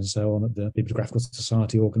lectures and so on that the Bibliographical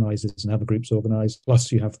Society organises and other groups organise.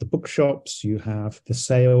 Plus you have the bookshops, you have the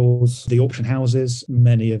sales, the auction houses.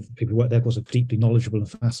 Many of the people who work there, of course, are deeply knowledgeable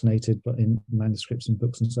and fascinated but in manuscripts and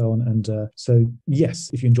books and so on. And so, yes,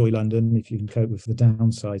 if you enjoy London, if you can cope with the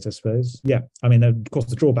downsides, I suppose. Yeah, I mean, of course,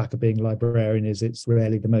 the drawback of being a librarian is it's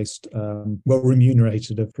rarely the most well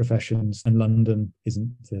remunerated of professions, and London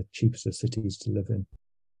isn't the cheapest of cities to live in.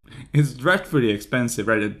 It's dreadfully expensive,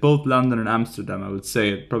 right? Both London and Amsterdam, I would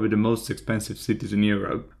say, are probably the most expensive cities in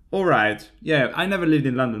Europe. Alright, yeah, I never lived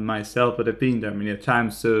in London myself, but I've been there many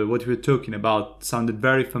times, so what you were talking about sounded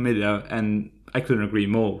very familiar, and I couldn't agree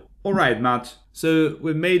more. Alright, Matt, so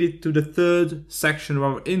we made it to the third section of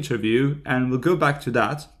our interview, and we'll go back to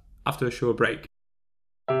that after a short break.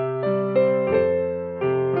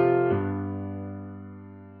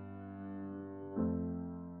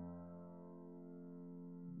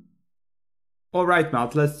 Alright,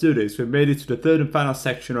 Matt, let's do this. We've made it to the third and final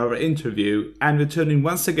section of our interview, and we're turning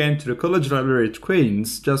once again to the College Library at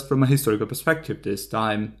Queen's, just from a historical perspective this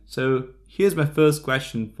time. So, here's my first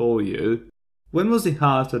question for you. When was the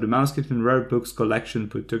heart of the manuscript and rare books collection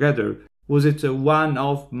put together? Was it a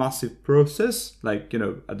one-off massive process, like,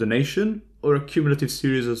 a donation, or a cumulative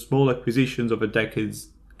series of small acquisitions over decades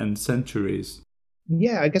and centuries?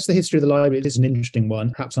 Yeah, I guess the history of the library is an interesting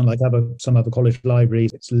one. Perhaps unlike some other college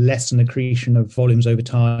libraries, it's less an accretion of volumes over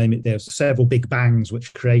time. There's several big bangs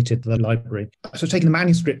which created the library. So taking the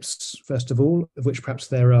manuscripts, first of all, of which perhaps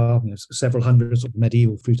there are several hundreds of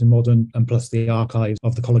medieval through to modern, and plus the archives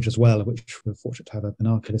of the college as well, which we're fortunate to have an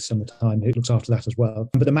archivist some of the time who looks after that as well.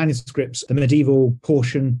 But the manuscripts, the medieval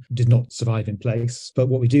portion did not survive in place. But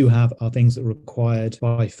what we do have are things that were acquired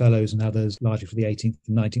by fellows and others, largely for the 18th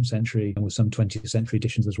and 19th century, and with some 20th century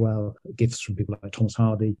editions as well, gifts from people like Thomas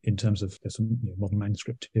Hardy in terms of some modern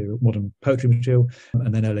manuscript material, modern poetry material,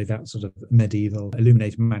 and then early that sort of medieval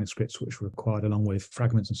illuminated manuscripts which were acquired along with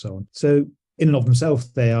fragments and so on. So in and of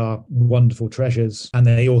themselves, they are wonderful treasures, and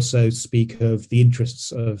they also speak of the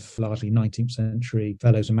interests of largely 19th century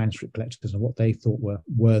fellows and manuscript collectors and what they thought were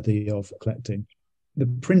worthy of collecting. The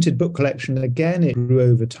printed book collection, again, it grew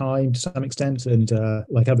over time to some extent, and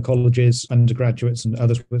like other colleges, undergraduates and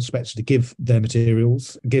others were expected to give their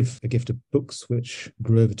materials, give a gift of books, which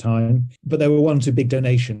grew over time. But there were one or two big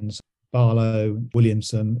donations. Barlow,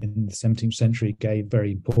 Williamson in the 17th century gave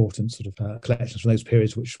very important sort of collections from those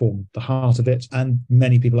periods which formed the heart of it. And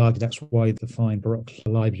many people argue that's why the fine Baroque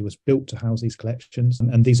library was built to house these collections.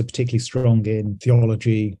 And these are particularly strong in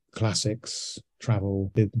theology, classics,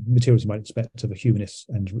 travel, the materials you might expect of a humanist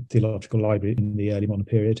and theological library in the early modern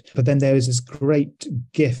period. But then there is this great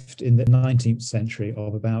gift in the 19th century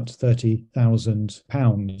of about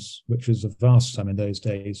 £30,000, which was a vast sum in those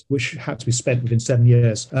days, which had to be spent within 7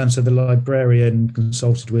 years. So the librarian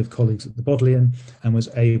consulted with colleagues at the Bodleian and was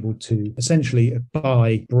able to essentially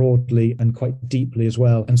buy broadly and quite deeply as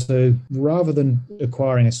well. And so rather than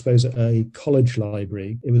acquiring, I suppose, a college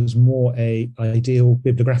library, it was more a ideal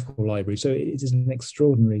bibliographical library. So it is an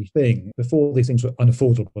extraordinary thing. Before, these things were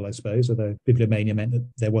unaffordable, I suppose, although bibliomania meant that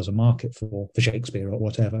there was a market for Shakespeare or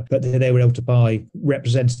whatever. But they were able to buy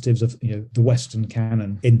representatives of the Western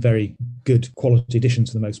canon in very good quality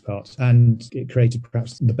editions for the most part. And it created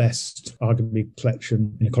perhaps the best, arguably,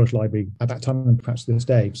 collection in a college library at that time and perhaps to this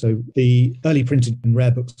day. So the early printed and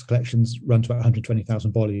rare books collections run to about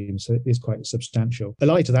 120,000 volumes. So it is quite substantial.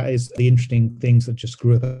 Allied to that is the interesting things that just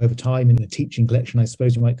grew up over time in the teaching collection, I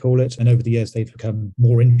suppose you might call it. And over the years, they've become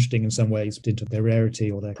more interesting in some ways into their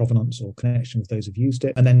rarity or their provenance or connection with those who've used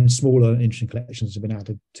it. And then smaller interesting collections have been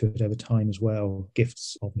added to it over time as well.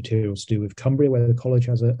 Gifts of materials to do with Cumbria, where the college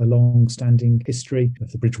has a long-standing history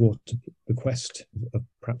of the Bridgewater bequest of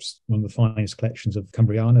perhaps one of the finest collections of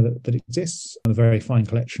Cumbriana that exists. A very fine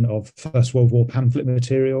collection of First World War pamphlet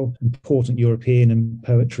material, important European and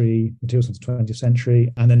poetry materials of the 20th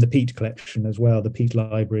century, and then the Peat collection as well. The Peat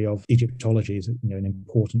Library of Egyptology is an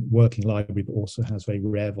important working library, but also has very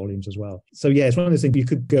rare volumes as well. So yeah, it's one of those things you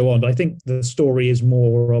could go on, but I think the story is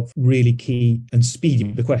more of really key and speedy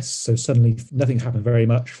bequests. So suddenly nothing happened very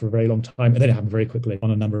much for a very long time, and then it happened very quickly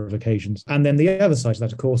on a number of occasions. And then the other side of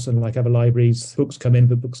that, of course, and like other libraries, books come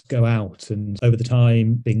in, but books go out. And over the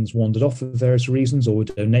time, things wandered off for various reasons, or were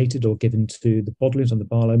donated or given to the Bodleians and the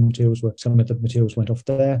Barlow materials, where some of the materials went off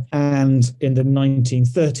there. And in the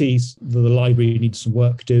 1930s, the library needed some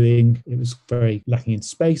work doing. It was very lacking in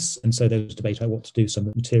space. And so there was debate about what to do. Some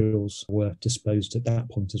of the materials were disposed at that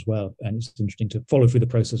point as well. And it's interesting to follow through the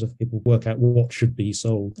process of people work out what should be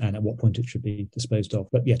sold and at what point it should be disposed of.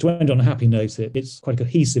 But yeah, to end on a happy note, it's quite a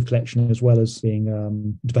cohesive collection as well as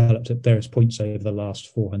being developed at various points over the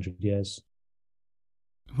last 400 years.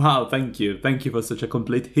 Wow, thank you. Thank you for such a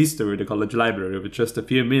complete history of the college library with just a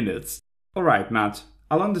few minutes. All right, Matt.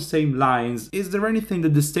 Along the same lines, is there anything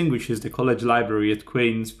that distinguishes the college library at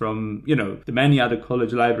Queen's from, the many other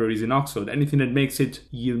college libraries in Oxford? Anything that makes it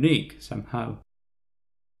unique somehow?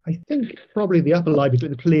 I think probably the upper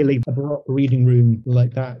library, clearly a Baroque reading room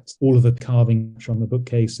like that, all of the carving from the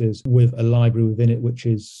bookcases with a library within it, which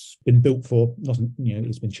has been built for,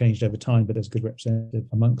 it's been changed over time, but there's a good representative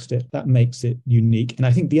amongst it. That makes it unique. And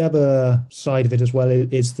I think the other side of it as well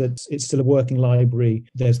is that it's still a working library.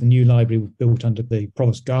 There's the new library built under the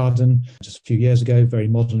Provost Garden just a few years ago, very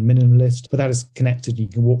modern and minimalist, but that is connected. You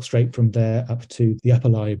can walk straight from there up to the upper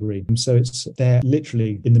library. And so it's there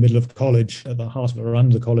literally in the middle of college, at the heart of it, or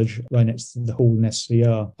under the college, right next to the hall and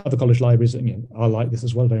SCR. Other college libraries are like this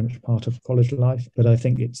as well, very much part of college life, but I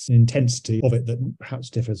think it's the intensity of it that perhaps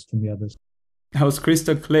differs from the others. That was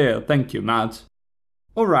crystal clear. Thank you, Matt.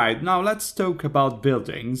 All right, now let's talk about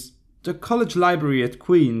buildings. The college library at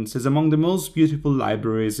Queen's is among the most beautiful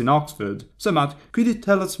libraries in Oxford. So Matt, could you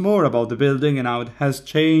tell us more about the building and how it has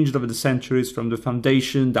changed over the centuries from the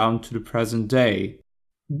foundation down to the present day?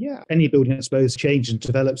 Yeah, any building, I suppose, changes and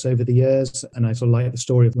develops over the years. And I sort of like the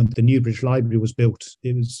story of when the new British Library was built.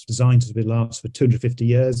 It was designed to last for 250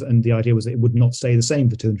 years. And the idea was that it would not stay the same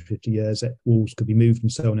for 250 years. That walls could be moved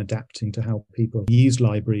and so on, adapting to how people use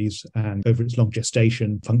libraries. And over its long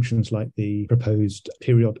gestation, functions like the proposed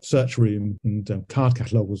periodic search room and card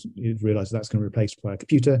catalogue was realised that's going to be replaced by a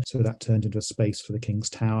computer. So that turned into a space for the King's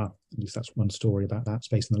Tower. At least that's one story about that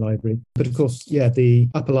space in the library. But of course, yeah, the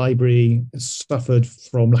upper library suffered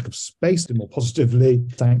from lack of space, more positively,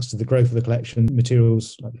 thanks to the growth of the collection.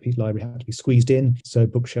 Materials like the Peat Library had to be squeezed in, so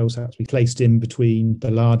bookshelves had to be placed in between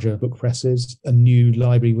the larger book presses. A new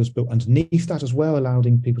library was built underneath that as well,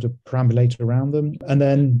 allowing people to perambulate around them. And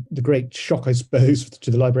then the great shock, I suppose,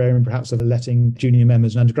 to the librarian, perhaps, of letting junior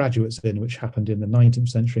members and undergraduates in, which happened in the 19th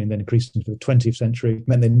century and then increased into the 20th century,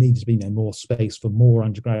 meant there needed to be more space for more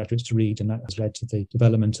undergraduates to read, and that has led to the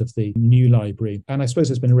development of the new library. And I suppose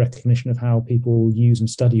there's been a recognition of how people use and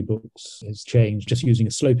study books has changed. Just using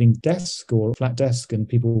a sloping desk or a flat desk and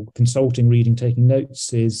people consulting, reading, taking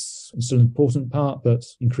notes is still an important part, but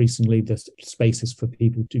increasingly the spaces for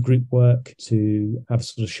people to group work, to have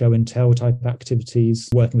sort of show and tell type activities,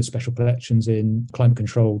 working with special collections in climate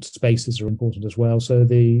controlled spaces are important as well. So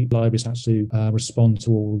the libraries have to respond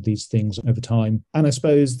to all these things over time. And I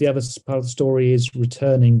suppose the other part of the story is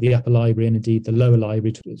returning the upper library and indeed the lower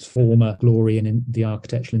library to its former glory and in the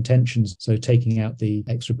architectural intentions. So taking out the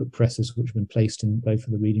extra book presses which have been placed in both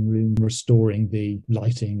of the reading room, restoring the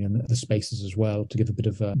lighting and the spaces as well to give a bit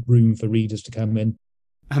of room for readers to come in.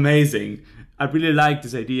 Amazing. I really like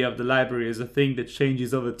this idea of the library as a thing that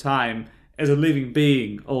changes over time, as a living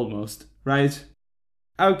being almost, right?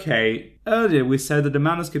 Okay, earlier we said that the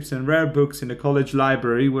manuscripts and rare books in the college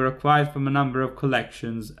library were acquired from a number of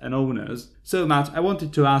collections and owners. So Matt, I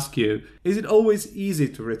wanted to ask you, is it always easy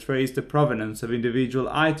to retrace the provenance of individual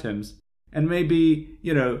items? And maybe,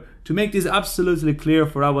 to make this absolutely clear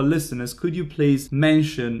for our listeners, could you please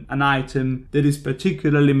mention an item that is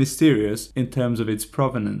particularly mysterious in terms of its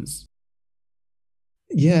provenance?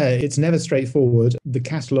 Yeah, it's never straightforward. The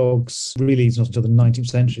catalogues really is not until the 19th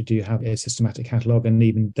century do you have a systematic catalogue, and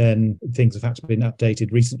even then things have had to be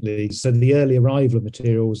updated recently. So the early arrival of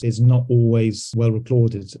materials is not always well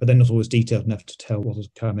recorded, but they're not always detailed enough to tell what has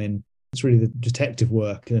come in. It's really the detective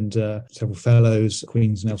work, and several fellows,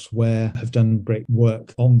 Queen's and elsewhere, have done great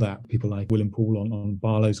work on that. People like William Poole on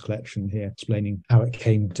Barlow's collection here, explaining how it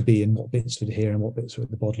came to be and what bits were here and what bits were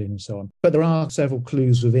at the Bodleian and so on. But there are several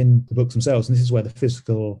clues within the books themselves, and this is where the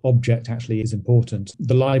physical object actually is important.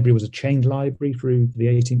 The library was a chained library through the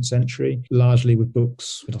 18th century, largely with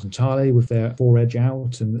books, but not entirely, with their foredge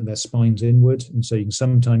out and their spines inward. And so you can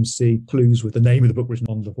sometimes see clues with the name of the book written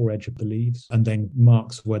on the foredge of the leaves, and then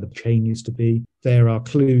marks of where the chain used to be. There are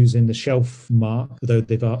clues in the shelf mark, though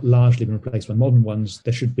they've largely been replaced by modern ones.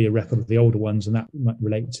 There should be a record of the older ones, and that might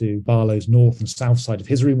relate to Barlow's north and south side of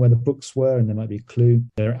his room where the books were, and there might be a clue.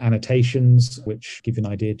 There are annotations which give an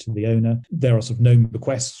idea to the owner. There are sort of known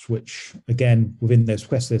bequests, which, again, within those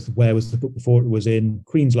bequests, there's where was the book before it was in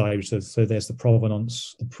Queen's Library. So there's the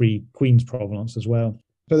provenance, the pre-Queen's provenance as well.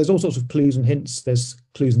 So there's all sorts of clues and hints. There's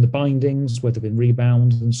clues in the bindings, where they've been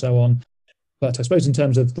rebound and so on. But I suppose in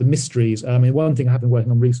terms of the mysteries, one thing I have been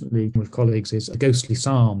working on recently with colleagues is Ghostly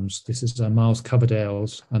Psalms. This is Miles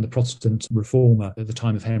Coverdale's and the Protestant Reformer at the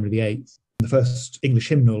time of Henry VIII. The first English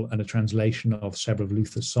hymnal and a translation of several of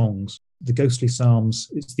Luther's songs. The Ghostly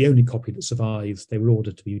Psalms, it's the only copy that survives. They were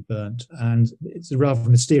ordered to be burnt. And it's a rather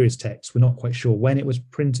mysterious text. We're not quite sure when it was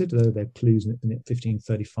printed, though there are clues in it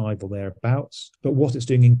 1535 or thereabouts. But what it's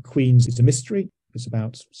doing in Queen's is a mystery. It's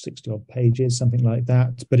about 60-odd pages, something like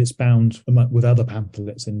that, but it's bound with other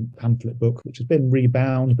pamphlets in Pamphlet Book, which has been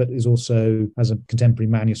rebound, but is also has a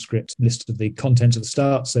contemporary manuscript list of the contents at the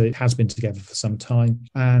start, so it has been together for some time.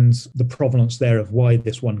 And the provenance there of why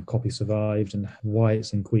this one copy survived and why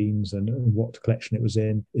it's in Queen's and what collection it was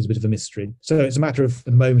in is a bit of a mystery. So it's a matter of, at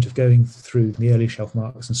the moment, of going through the early shelf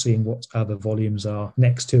marks and seeing what other volumes are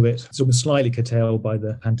next to it. It's almost slightly curtailed by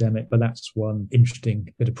the pandemic, but that's one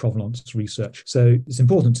interesting bit of provenance research. So it's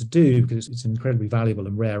important to do because it's an incredibly valuable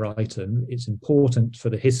and rare item. It's important for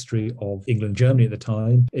the history of England and Germany at the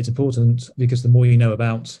time. It's important because the more you know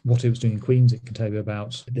about what it was doing in Queen's, it can tell you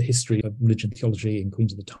about the history of religion and theology in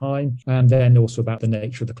Queen's at the time, and then also about the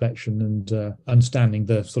nature of the collection and understanding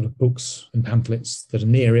the sort of books and pamphlets that are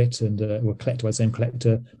near it and were collected by the same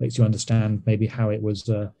collector makes you understand maybe how it was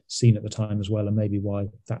seen at the time as well, and maybe why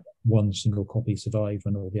that one single copy survived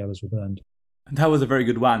when all the others were burned. That was a very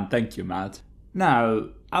good one. Thank you, Matt. Now,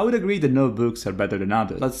 I would agree that no books are better than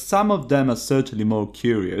others, but some of them are certainly more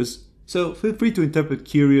curious. So feel free to interpret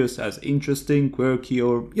curious as interesting, quirky,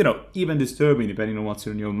 or, even disturbing, depending on what's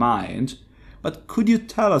in your mind. But could you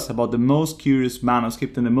tell us about the most curious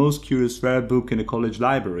manuscript and the most curious rare book in the college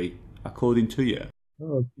library, according to you?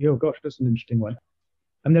 Oh, gosh, that's an interesting one.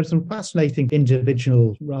 And there's some fascinating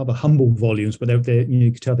individual, rather humble volumes, but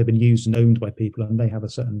you can tell they've been used and owned by people, and they have a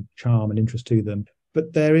certain charm and interest to them.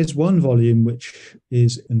 But there is one volume which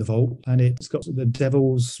is in the vault, and it's got the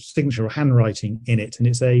devil's signature or handwriting in it. And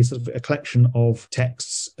it's a sort of a collection of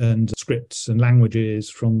texts and scripts and languages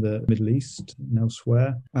from the Middle East and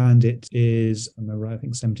elsewhere. And it is, I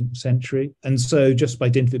think, 17th century. And so just by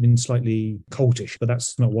dint of it being slightly cultish, but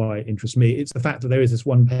that's not why it interests me. It's the fact that there is this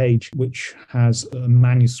one page which has a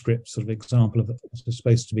manuscript sort of example of what's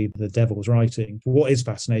supposed to be the devil's writing. What is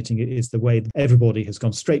fascinating is the way that everybody has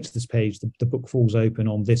gone straight to this page. The book falls open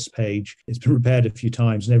on this page. It's been repaired a few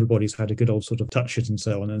times and everybody's had a good old sort of touch it and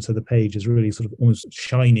so on. And so the page is really sort of almost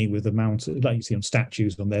shiny with the amount, like you see on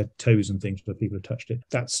statues on their toes and things where people have touched it.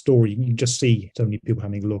 That story, you can just see so many people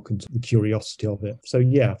having a look and the curiosity of it. So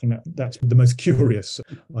yeah, I think that's the most curious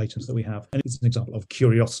items that we have. And it's an example of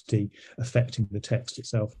curiosity affecting the text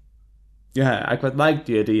itself. Yeah, I quite like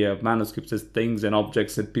the idea of manuscripts as things and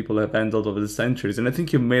objects that people have handled over the centuries, and I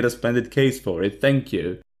think you made a splendid case for it. Thank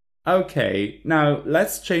you. Okay, now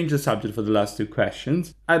let's change the subject for the last two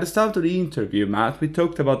questions. At the start of the interview, Matt, we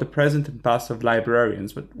talked about the present and past of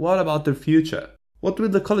librarians, but what about their future? What will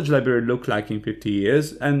the college library look like in 50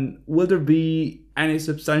 years? And will there be any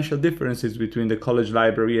substantial differences between the college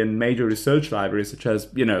library and major research libraries, such as,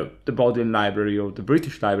 the Bodleian Library or the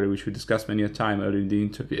British Library, which we discussed many a time earlier in the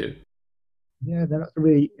interview? Yeah, that's a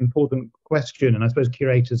really important question. And I suppose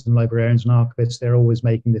curators and librarians and archivists, they're always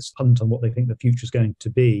making this punt on what they think the future is going to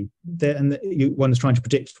be. One is trying to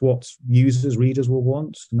predict what users, readers will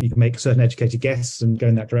want. You can make certain educated guesses and go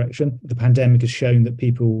in that direction. The pandemic has shown that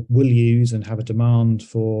people will use and have a demand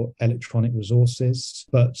for electronic resources,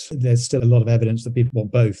 but there's still a lot of evidence that people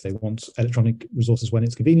want both. They want electronic resources when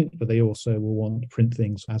it's convenient, but they also will want print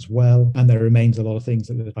things as well. And there remains a lot of things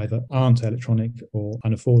that either aren't electronic or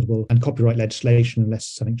unaffordable. And copyright legislation, unless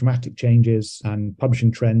something dramatic changes, and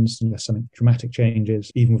publishing trends, unless something dramatic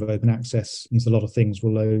changes, even with open access, means a lot of things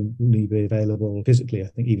will only be available physically, I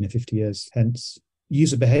think, even in 50 years hence.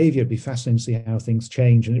 User behavior would be fascinating to see how things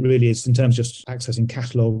change. And it really is, in terms of just accessing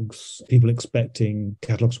catalogues, people expecting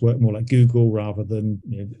catalogues to work more like Google rather than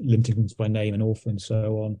limiting things by name and author and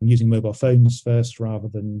so on. Using mobile phones first rather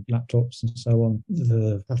than laptops and so on.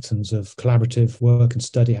 The patterns of collaborative work and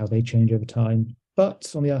study, how they change over time.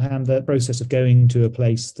 But on the other hand, the process of going to a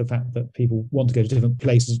place, the fact that people want to go to different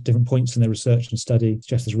places, different points in their research and study,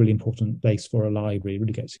 suggests there's a really important place for a library. It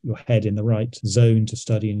really gets your head in the right zone to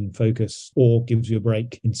study and focus, or gives you a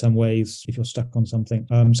break in some ways if you're stuck on something.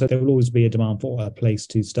 So there will always be a demand for a place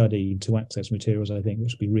to study, to access materials, I think,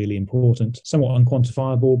 which would be really important. Somewhat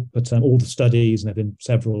unquantifiable, but all the studies, and there have been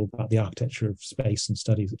several about the architecture of space and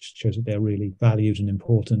studies, which shows that they're really valued and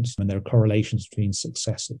important. And there are correlations between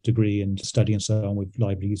success at degree and study and so on with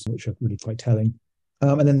libraries, which are really quite telling.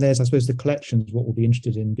 And then there's, I suppose, the collections, what we'll be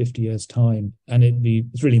interested in 50 years' time. And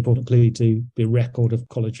it's really important, clearly, to be a record of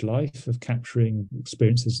college life, of capturing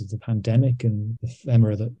experiences of the pandemic and the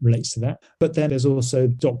ephemera that relates to that. But then there's also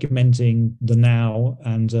documenting the now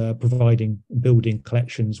and building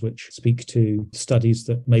collections which speak to studies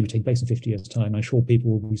that maybe take place in 50 years' time. I'm sure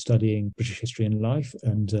people will be studying British history and life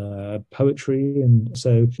and poetry. And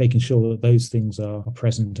so making sure that those things are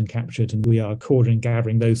present and captured, and we are recording and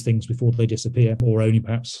gathering those things before they disappear, or only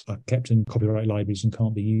perhaps are kept in copyright libraries and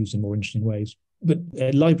can't be used in more interesting ways. But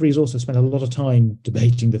libraries also spend a lot of time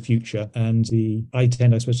debating the future, and I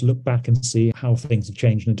tend, I suppose, to look back and see how things have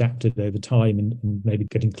changed and adapted over time, and maybe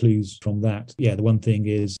getting clues from that. Yeah, the one thing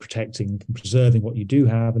is protecting and preserving what you do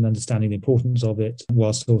have and understanding the importance of it,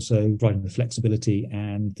 whilst also providing the flexibility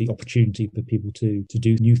and the opportunity for people to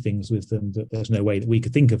do new things with them that there's no way that we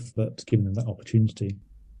could think of, but giving them that opportunity.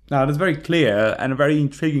 Now, that's very clear and a very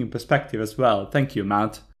intriguing perspective as well. Thank you,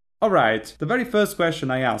 Matt. Alright, the very first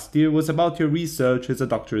question I asked you was about your research as a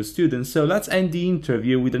doctoral student, so let's end the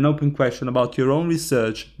interview with an open question about your own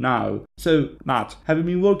research now. So, Matt, have you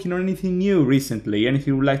been working on anything new recently? Anything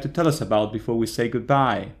you would like to tell us about before we say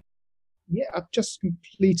goodbye? Yeah, I've just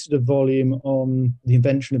completed a volume on the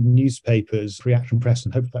invention of newspapers, Reaction Press,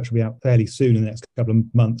 and hopefully that should be out fairly soon in the next couple of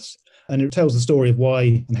months. And it tells the story of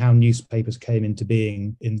why and how newspapers came into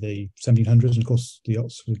being in the 1700s. And of course, the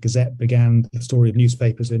Oxford Gazette began the story of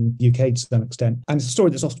newspapers in the UK to some extent. And it's a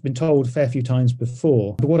story that's often been told a fair few times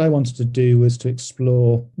before. But what I wanted to do was to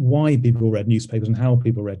explore why people read newspapers and how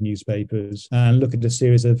people read newspapers, and look at a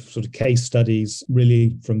series of sort of case studies,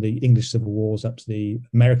 really from the English Civil Wars up to the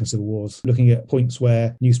American Civil Wars, looking at points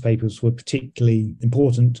where newspapers were particularly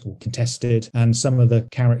important or contested, and some of the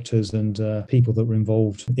characters and people that were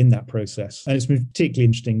involved in that process. And it's been particularly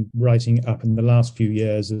interesting writing up in the last few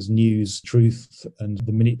years as news, truth, and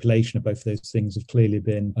the manipulation of both of those things have clearly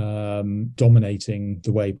been dominating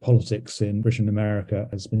the way politics in Britain and America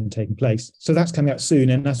has been taking place. So that's coming out soon.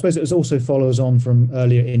 And I suppose it also follows on from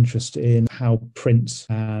earlier interest in how print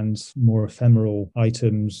and more ephemeral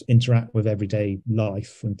items interact with everyday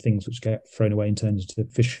life, and things which get thrown away in terms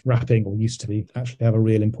of fish wrapping, or used to be, actually have a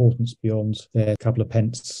real importance beyond their couple of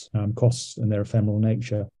pence costs and their ephemeral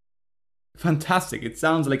nature. Fantastic. It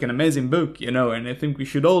sounds like an amazing book, and I think we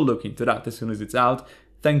should all look into that as soon as it's out.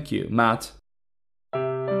 Thank you, Matt.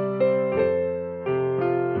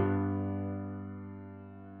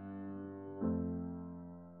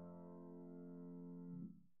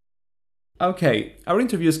 Okay, our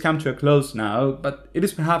interview has come to a close now, but it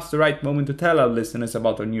is perhaps the right moment to tell our listeners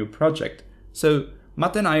about our new project. So,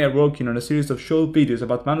 Matt and I are working on a series of short videos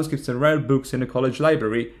about manuscripts and rare books in the college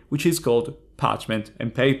library, which is called Parchment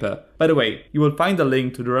and Paper. By the way, you will find a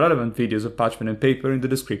link to the relevant videos of Parchment and Paper in the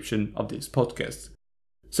description of this podcast.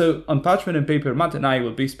 So, on Parchment and Paper, Matt and I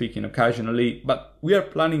will be speaking occasionally, but we are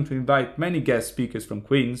planning to invite many guest speakers from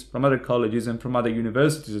Queen's, from other colleges and from other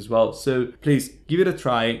universities as well, so please give it a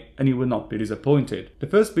try and you will not be disappointed. The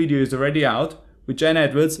first video is already out, with Jen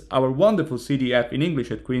Edwards, our wonderful CDF in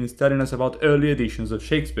English at Queen's, telling us about early editions of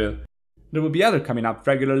Shakespeare. There will be other coming up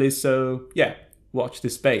regularly, so yeah, watch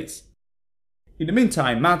this space. In the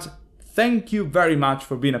meantime, Matt, thank you very much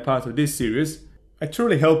for being a part of this series. I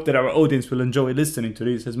truly hope that our audience will enjoy listening to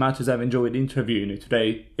this as much as I've enjoyed interviewing you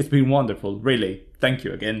today. It's been wonderful, really. Thank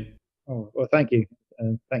you again. Oh, well, thank you.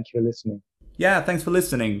 Thank you for listening. Yeah, thanks for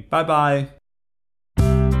listening. Bye-bye.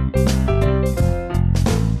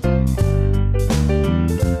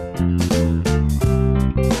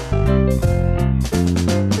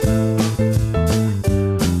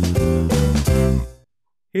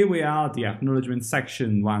 Here we are, the acknowledgement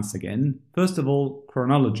section once again. First of all,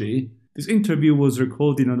 chronology. This interview was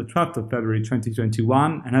recorded on the 12th of February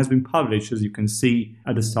 2021 and has been published, as you can see,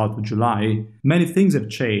 at the start of July. Many things have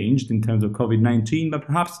changed in terms of COVID-19, but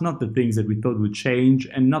perhaps not the things that we thought would change,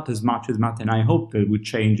 and not as much as Matt and I hoped that would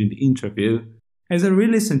change in the interview. As I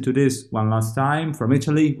re-listened to this one last time from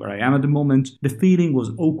Italy, where I am at the moment, the feeling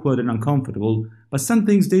was awkward and uncomfortable, but some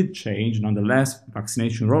things did change nonetheless,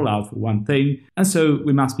 vaccination rollout for one thing, and so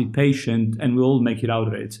we must be patient and we'll all make it out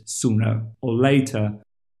of it, sooner or later.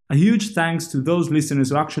 A huge thanks to those listeners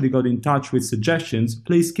who actually got in touch with suggestions.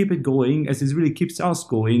 Please keep it going, as this really keeps us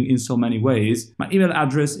going in so many ways. My email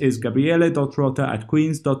address is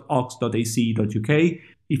gabriele.rota@queens.ox.ac.uk.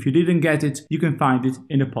 If you didn't get it, you can find it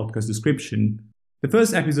in the podcast description. The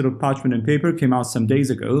first episode of Parchment and Paper came out some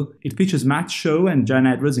days ago. It features Matt Shaw and Jan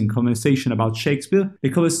Edwards in conversation about Shakespeare. They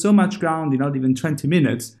cover so much ground in not even 20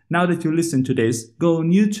 minutes. Now that you listen to this, go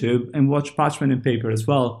on YouTube and watch Parchment and Paper as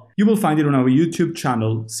well. You will find it on our YouTube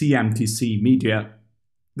channel, CMTC Media.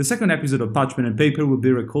 The second episode of Parchment and Paper will be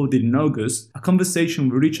recorded in August, a conversation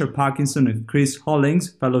with Richard Parkinson and Chris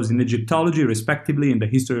Hollings, fellows in Egyptology respectively and the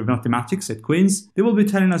history of mathematics at Queen's. They will be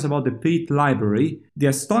telling us about the Pitt Library, the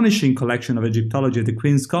astonishing collection of Egyptology at the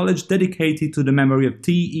Queen's College dedicated to the memory of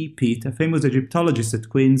T.E. Pitt, a famous Egyptologist at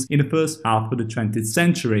Queen's in the first half of the 20th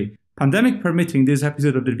century. Pandemic permitting, this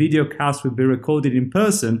episode of the video cast will be recorded in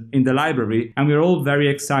person in the library, and we are all very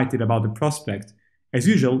excited about the prospect. As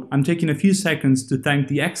usual, I'm taking a few seconds to thank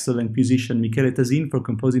the excellent musician Michele Tasin for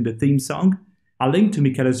composing the theme song. A link to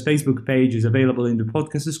Michele's Facebook page is available in the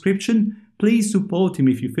podcast description. Please support him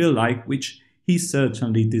if you feel like, which he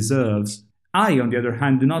certainly deserves. I, on the other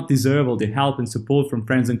hand, do not deserve all the help and support from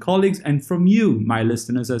friends and colleagues, and from you, my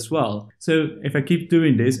listeners, as well. So if I keep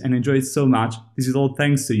doing this and enjoy it so much, this is all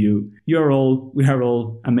thanks to you. We are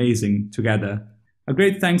all amazing together. A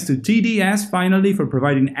great thanks to TDS, finally, for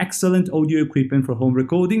providing excellent audio equipment for home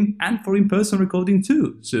recording and for in-person recording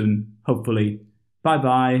too, soon, hopefully.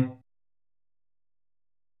 Bye-bye.